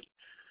about it.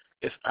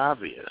 It's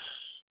obvious.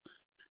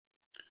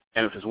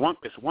 And if it's one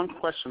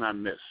question I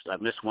missed. I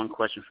missed one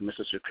question from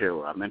Mr.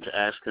 Shapiro. I meant to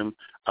ask him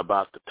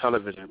about the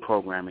television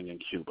programming in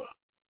Cuba.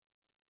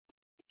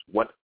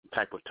 What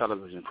type of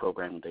television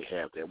programming they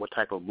have there? What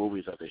type of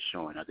movies are they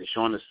showing? Are they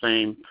showing the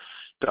same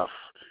stuff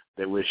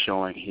that we're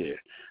showing here?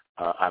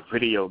 Are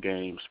video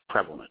games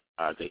prevalent?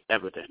 Are they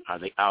evident? Are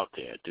they out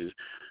there?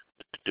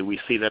 Do we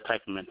see that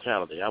type of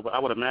mentality? I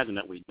would imagine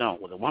that we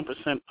don't. With a 1%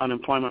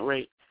 unemployment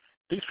rate,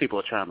 these people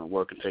are trying to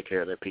work and take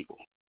care of their people.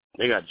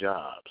 They got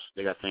jobs.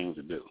 They got things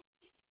to do,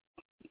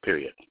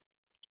 period.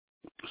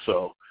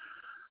 So,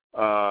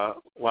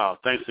 wow,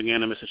 thanks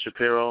again to Mr.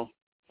 Shapiro.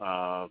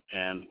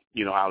 And,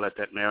 I'll let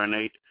that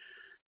marinate.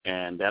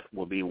 And that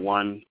will be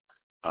one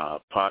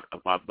part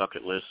of my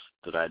bucket list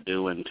that I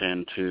do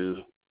intend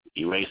to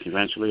erase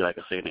eventually, like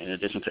I said, in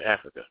addition to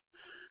Africa.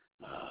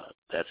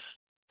 That's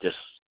just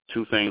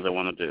two things I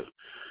want to do.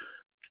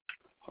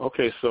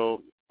 Okay,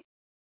 so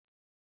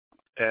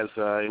as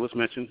it was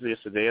mentioned,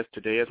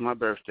 today is my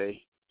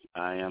birthday.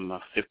 I am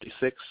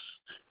 56,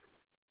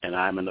 and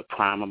I'm in the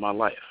prime of my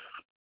life.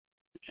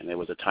 And there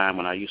was a time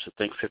when I used to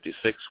think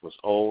 56 was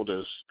old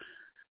as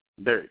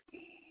dirt.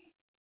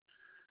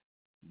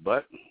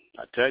 But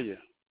I tell you,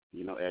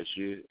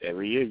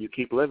 every year you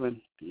keep living,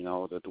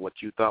 that what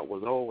you thought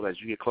was old, as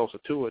you get closer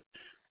to it,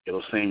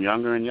 it'll seem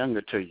younger and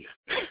younger to you.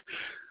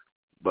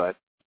 But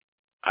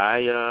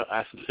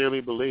I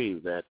sincerely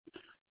believe that,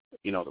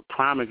 the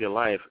prime of your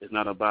life is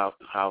not about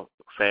how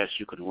fast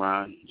you can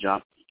run,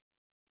 jump,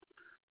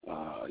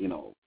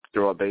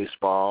 throw a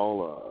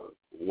baseball,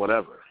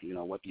 whatever,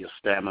 what your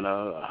stamina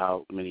or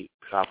how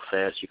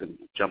fast you can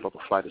jump up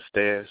a flight of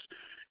stairs.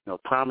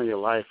 Prime of your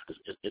life,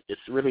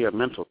 it's really a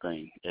mental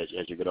thing as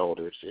you get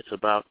older. It's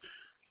about,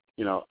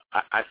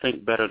 I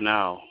think better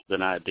now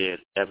than I did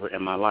ever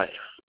in my life.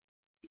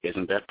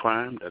 Isn't that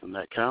prime? Doesn't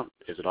that count?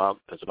 Does it all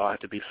have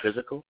to be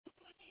physical?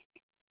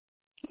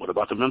 What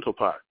about the mental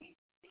part?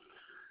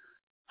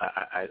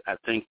 I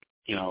think,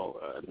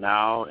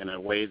 now in a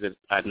way that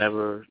I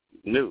never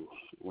knew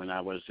when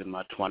I was in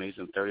my 20s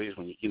and 30s,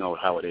 when you know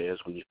how it is,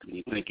 when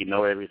you think you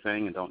know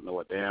everything and don't know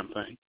a damn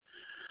thing.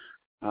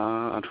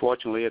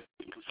 Unfortunately,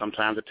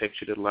 sometimes it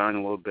takes you to learn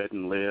a little bit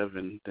and live,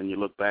 and then you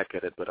look back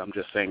at it. But I'm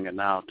just saying it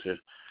now to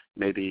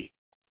maybe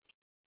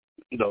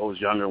those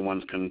younger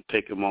ones can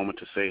take a moment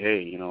to say,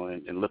 hey,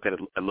 and look at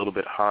it a little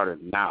bit harder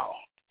now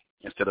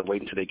instead of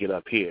waiting until they get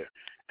up here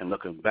and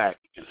looking back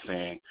and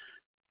saying,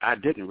 I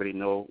didn't really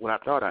know what I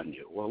thought I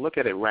knew. Well, look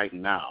at it right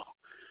now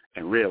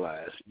and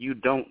realize you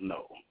don't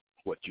know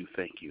what you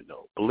think you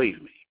know.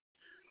 Believe me.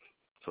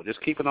 So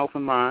just keep an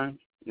open mind,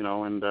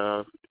 and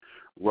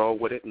roll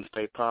with it and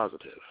stay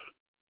positive.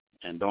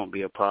 And don't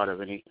be a part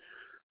of any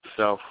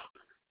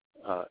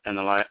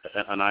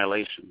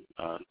self-annihilation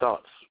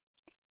thoughts.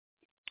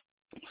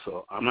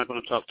 So I'm not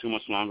going to talk too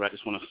much longer. I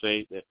just want to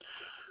say that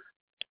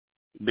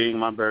being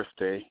my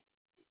birthday,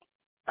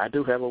 I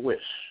do have a wish.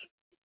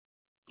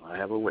 I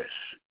have a wish.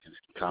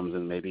 It comes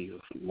in maybe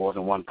more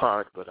than one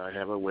part, but I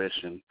have a wish.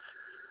 And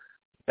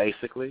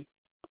basically,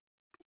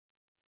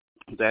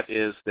 that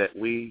is that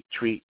we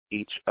treat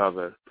each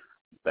other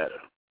better.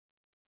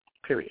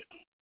 Period.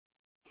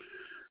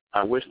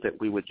 I wish that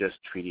we would just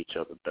treat each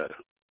other better.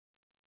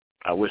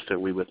 I wish that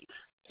we would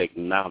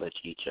acknowledge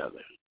each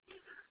other.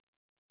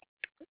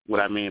 What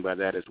I mean by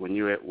that is when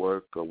you're at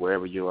work or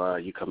wherever you are,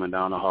 you're coming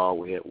down the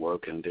hallway at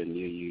work, and then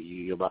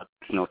you're about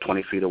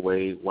 20 feet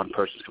away. One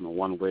person's coming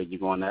one way, you're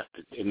going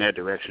in their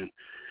direction,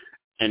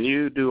 and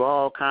you do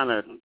all kind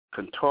of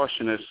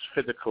contortionist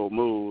physical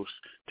moves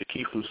to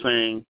keep from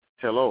saying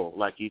hello,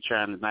 like you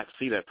trying to not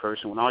see that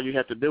person. When all you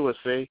have to do is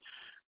say,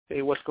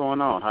 hey, what's going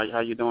on?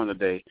 How you doing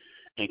today?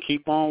 And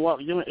keep on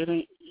walking. It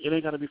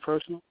ain't got to be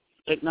personal.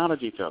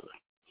 Acknowledge each other.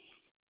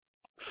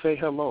 Say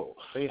hello.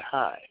 Say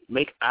hi.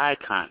 Make eye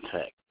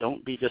contact.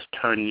 Don't be just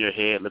turning your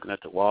head looking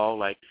at the wall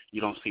like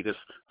you don't see this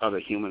other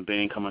human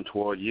being coming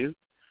toward you,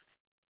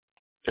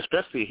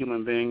 especially a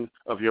human being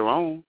of your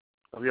own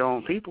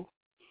people.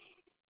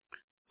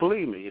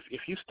 Believe me,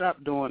 if you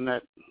stop doing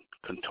that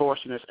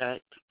contortionist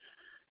act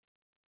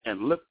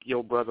and look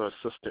your brother or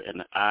sister in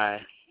the eye,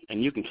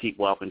 and you can keep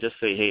walking, just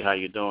say, hey, how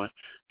you doing?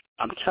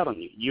 I'm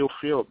telling you, you'll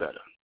feel better.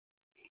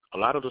 A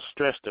lot of the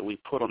stress that we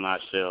put on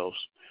ourselves,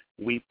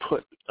 a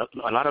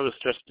lot of the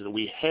stress that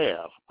we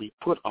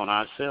put on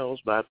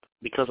ourselves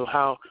because of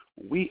how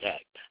we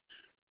act.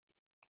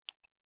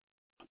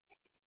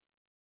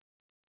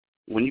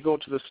 When you go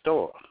to the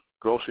store,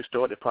 grocery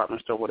store,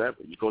 department store, whatever,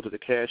 you go to the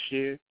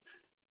cashier,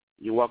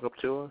 you walk up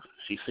to her,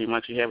 she seems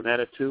like she have an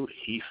attitude,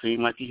 he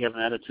seems like he have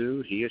an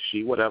attitude, he or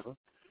she, whatever.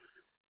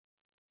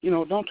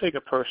 Don't take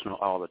it personal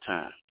all the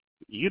time.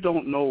 You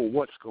don't know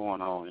what's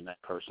going on in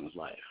that person's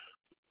life.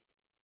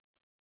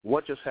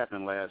 What just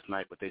happened last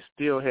night, but they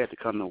still had to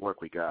come to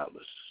work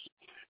regardless.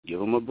 Give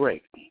them a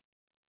break.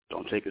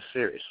 Don't take it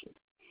seriously.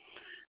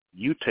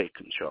 You take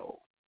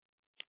control.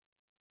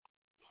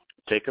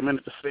 Take a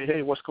minute to say,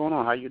 hey, what's going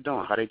on? How you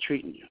doing? How they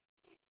treating you?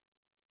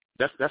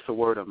 That's a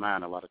word of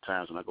mine a lot of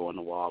times when I go in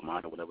the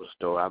Walmart or whatever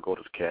store. I'll go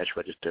to the cash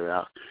register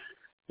out.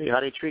 Hey,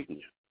 how they treating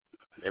you?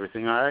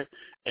 Everything all right?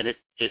 And it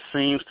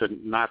seems to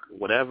knock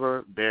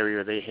whatever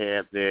barrier they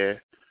have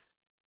there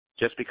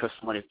just because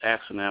somebody's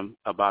asking them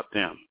about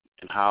them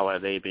and how are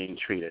they being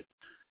treated.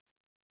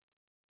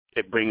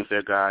 It brings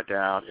their guard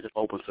down. It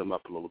opens them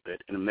up a little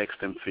bit, and it makes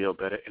them feel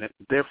better, and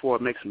therefore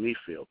it makes me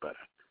feel better.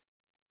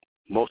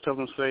 Most of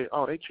them say,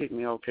 oh, they treat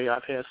me okay.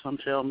 I've had some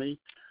tell me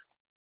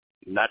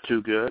not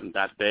too good,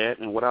 not bad,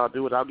 and what I'll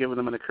do is I'll give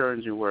them an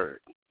encouraging word.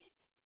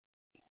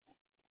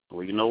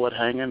 Well, you know what?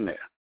 Hang in there.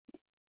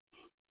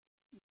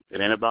 It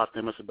ain't about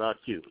them, it's about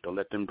you. Don't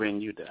let them bring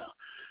you down.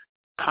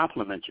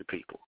 Compliment your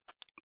people.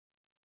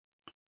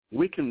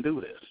 We can do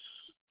this.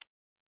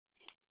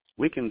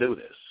 We can do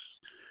this.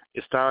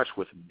 It starts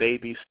with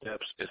baby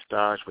steps. It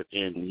starts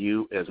within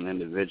you as an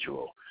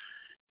individual.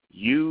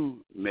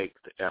 You make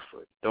the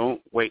effort.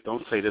 Don't wait.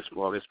 Don't say this,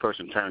 well, this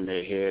person turned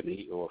their head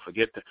or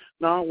forget that.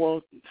 No,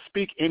 well,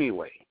 speak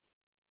anyway.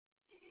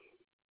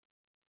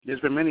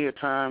 There's been many a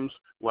times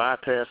where I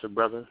pass a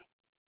brother.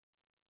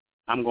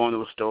 I'm going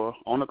to a store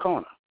on the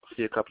corner.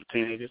 See a couple of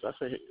teenagers. I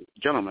say, hey,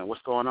 gentlemen,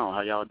 what's going on?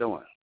 How y'all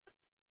doing?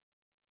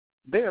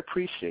 They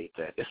appreciate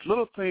that. It's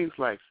little things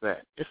like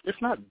that.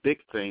 It's not big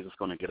things that's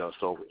going to get us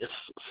over. It's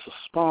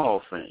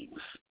small things.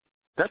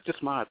 That's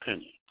just my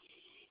opinion.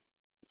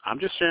 I'm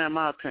just sharing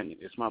my opinion.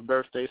 It's my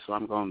birthday, so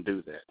I'm going to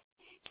do that.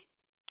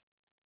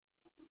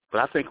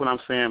 But I think what I'm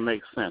saying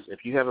makes sense.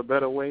 If you have a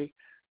better way,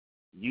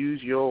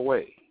 use your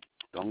way.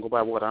 Don't go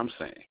by what I'm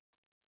saying.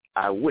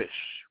 I wish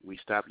we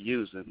stop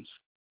using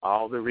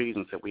all the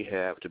reasons that we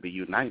have to be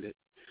united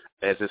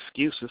as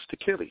excuses to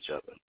kill each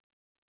other.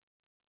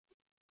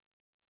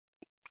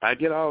 I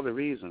get all the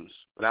reasons,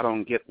 but I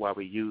don't get why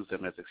we use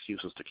them as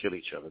excuses to kill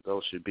each other.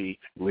 Those should be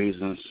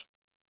reasons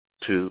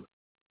to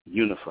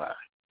unify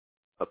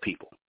a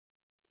people,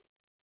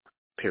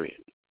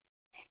 period.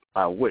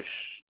 I wish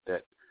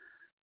that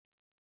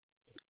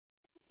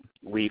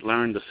we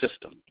learn the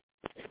system.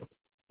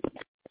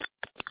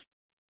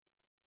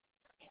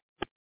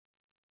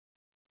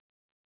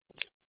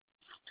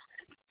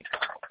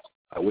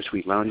 I wish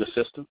we learned the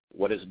system,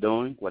 what it's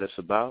doing, what it's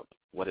about,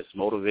 what its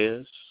motive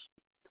is,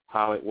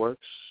 how it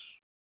works,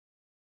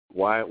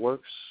 why it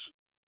works,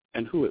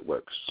 and who it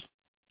works.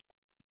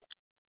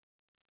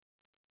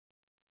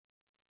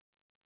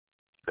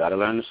 Got to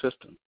learn the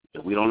system.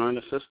 If we don't learn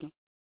the system,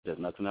 there's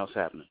nothing else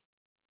happening.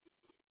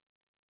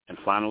 And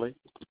finally,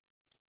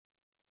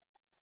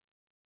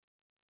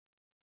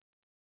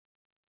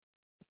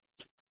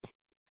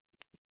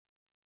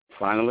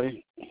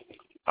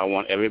 I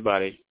want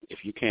everybody,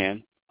 if you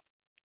can,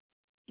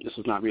 this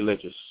is not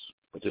religious,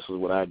 but this is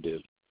what I do.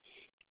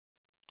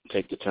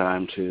 Take the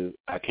time to,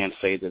 I can't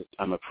say that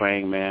I'm a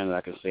praying man,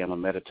 I can say I'm a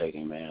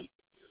meditating man.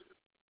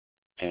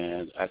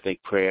 And I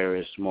think prayer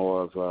is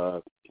more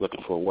of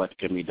looking for what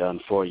can be done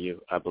for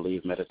you. I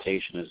believe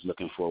meditation is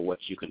looking for what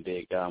you can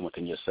dig down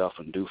within yourself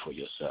and do for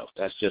yourself.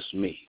 That's just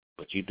me,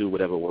 but you do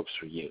whatever works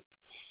for you.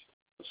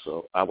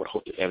 So I would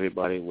hope that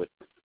everybody would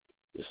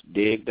just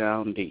dig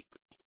down deep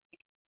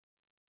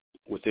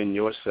within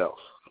yourself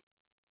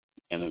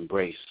and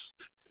embrace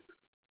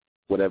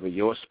whatever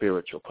your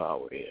spiritual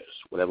power is,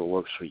 whatever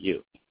works for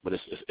you. But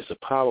it's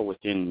a power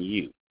within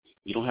you.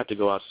 You don't have to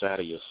go outside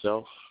of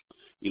yourself.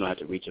 You don't have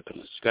to reach up in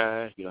the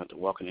sky. You don't have to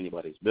walk in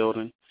anybody's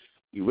building.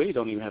 You really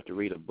don't even have to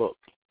read a book.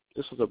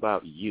 This is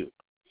about you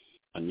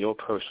and your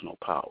personal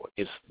power.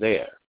 It's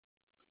there.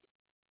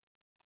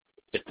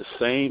 It's the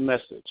same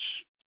message,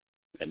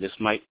 and this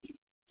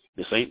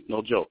ain't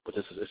no joke, but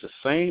it's the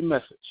same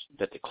message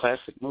that the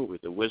classic movie,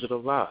 The Wizard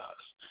of Oz,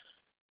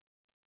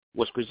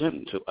 was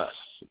presenting to us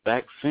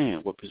back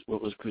then, what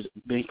was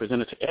being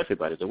presented to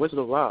everybody. The Wizard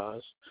of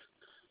Oz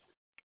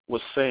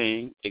was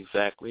saying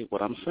exactly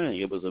what I'm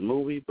saying. It was a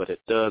movie, but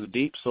it dug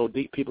deep, so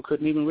deep people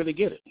couldn't even really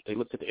get it. They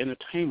looked at the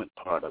entertainment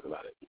part of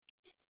it.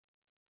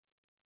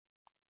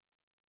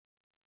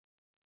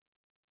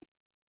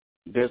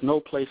 There's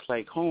no place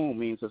like home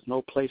means there's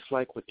no place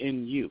like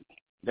within you.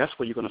 That's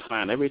where you're going to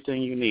find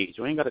everything you need.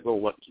 You ain't got to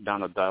go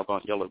down a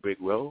doggone yellow brick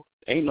road.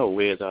 Ain't no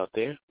Wiz out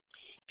there.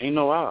 Ain't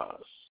no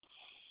Oz.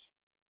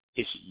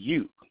 It's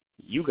you.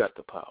 You got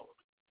the power.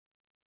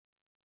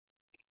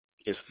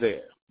 It's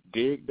there.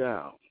 Dig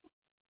down.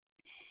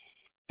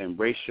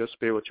 Embrace your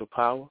spiritual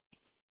power.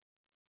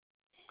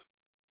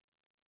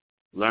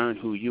 Learn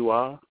who you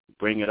are.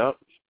 Bring it up.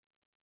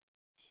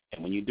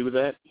 And when you do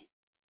that,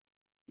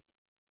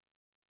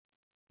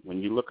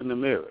 when you look in the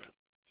mirror,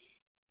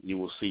 you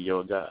will see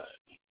your God.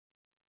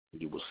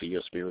 You will see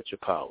your spiritual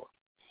power.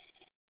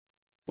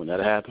 When that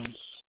happens,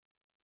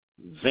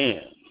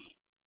 then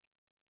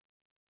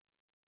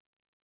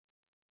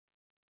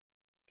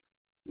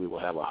we will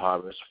have a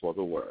harvest for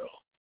the world.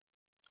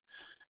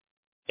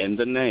 In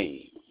the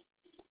name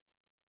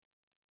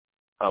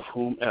of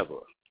whomever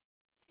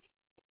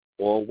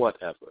or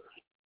whatever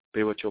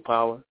spiritual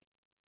power,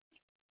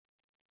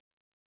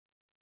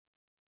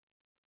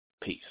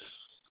 peace.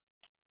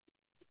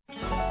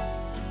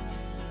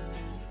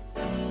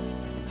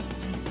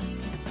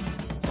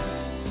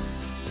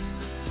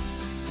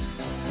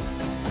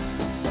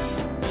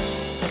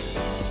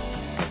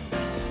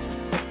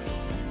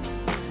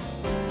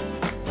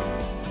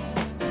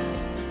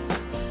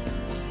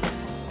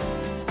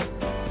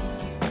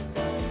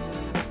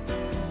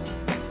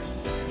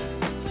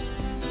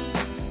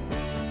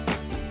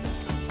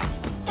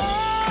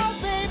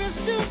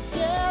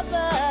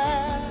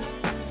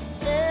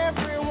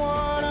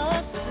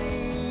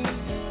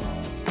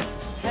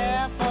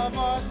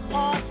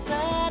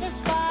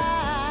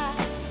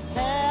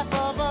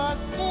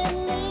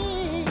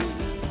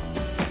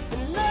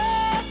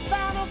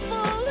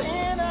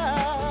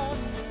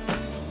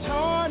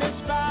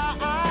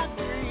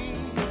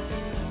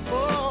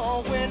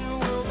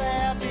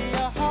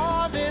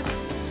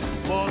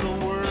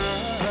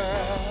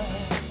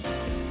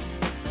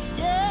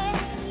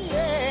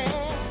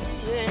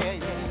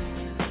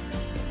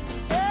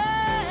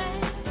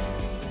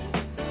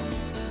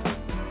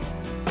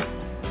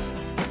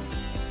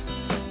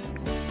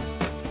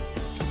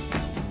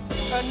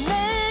 A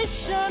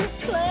nation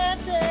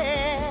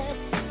planted,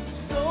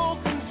 so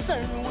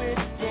concerned with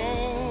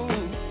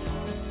gain.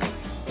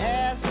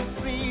 As the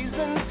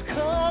seasons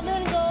come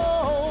and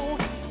go,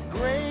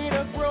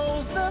 greater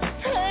grows the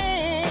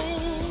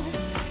pain.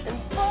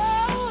 And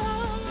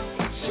far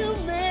too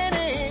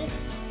many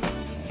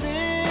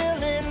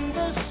feeling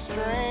the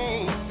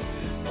strain.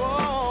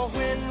 Oh,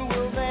 when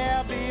will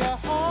there be a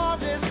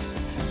harvest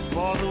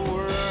for the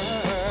world?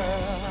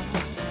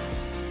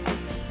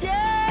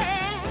 Yeah.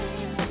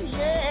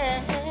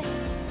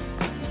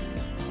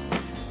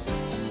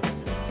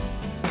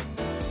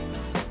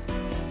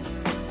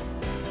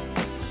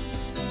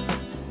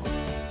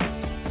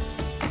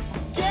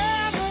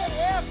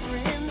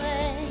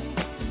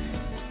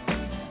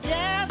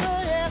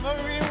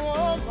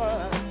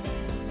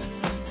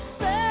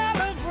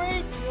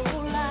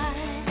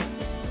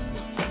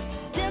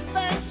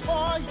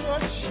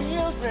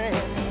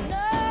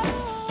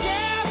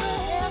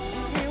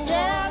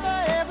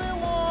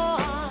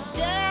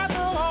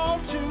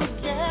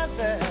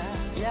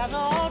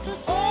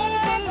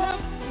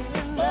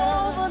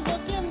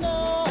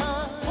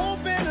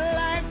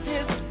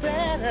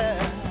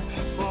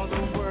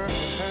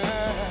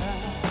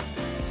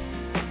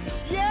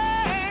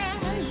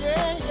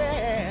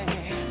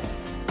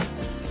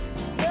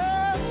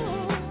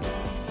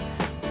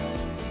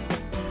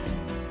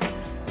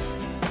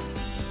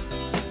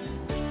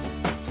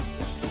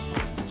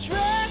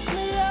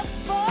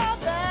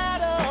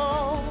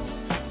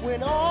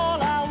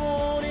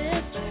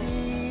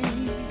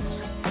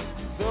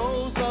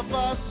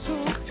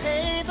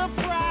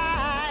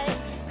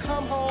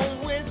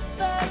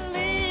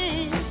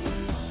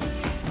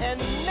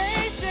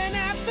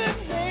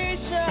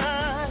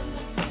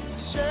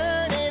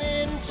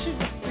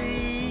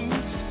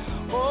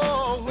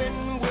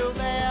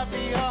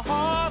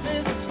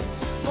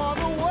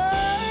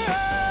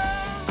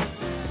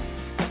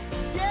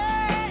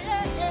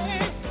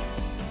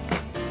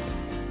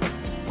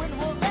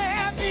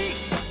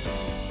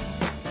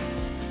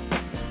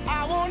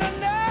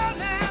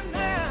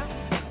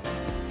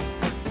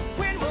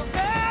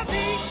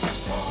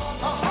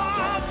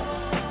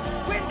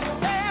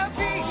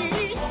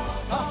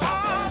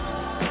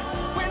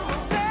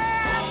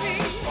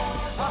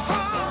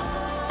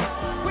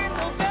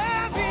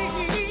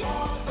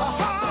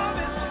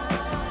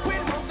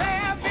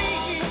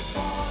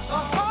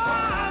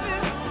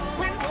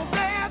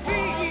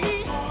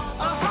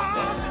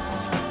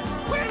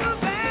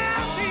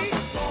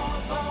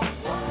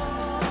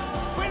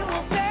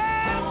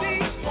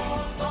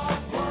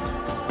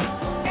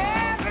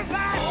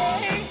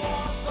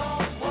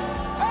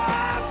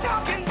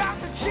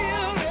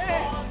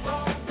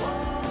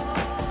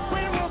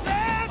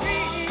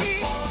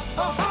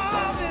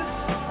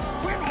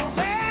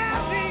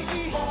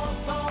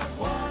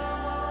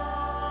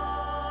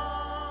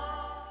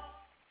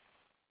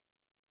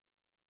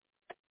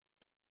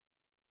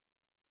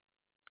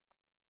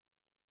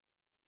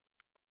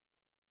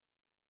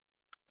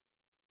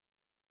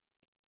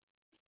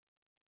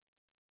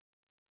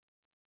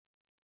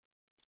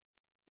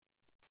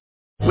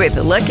 With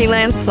the Lucky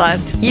Land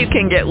Slots, you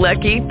can get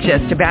lucky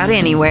just about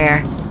anywhere.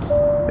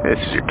 This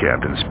is your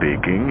captain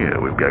speaking.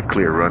 We've got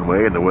clear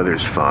runway and the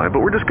weather's fine, but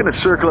we're just going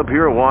to circle up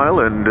here a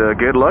while and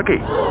get lucky.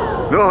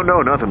 No,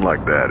 nothing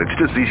like that. It's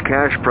just these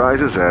cash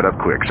prizes add up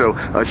quick. So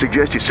I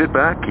suggest you sit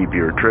back, keep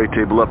your tray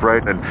table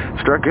upright, and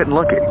start getting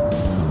lucky.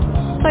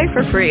 Play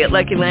for free at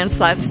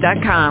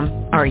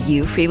LuckyLandSlots.com. Are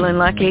you feeling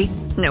lucky?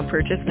 No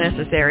purchase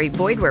necessary.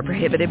 Void where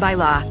prohibited by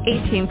law.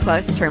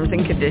 18+ terms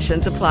and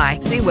conditions apply.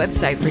 See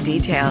website for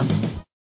details.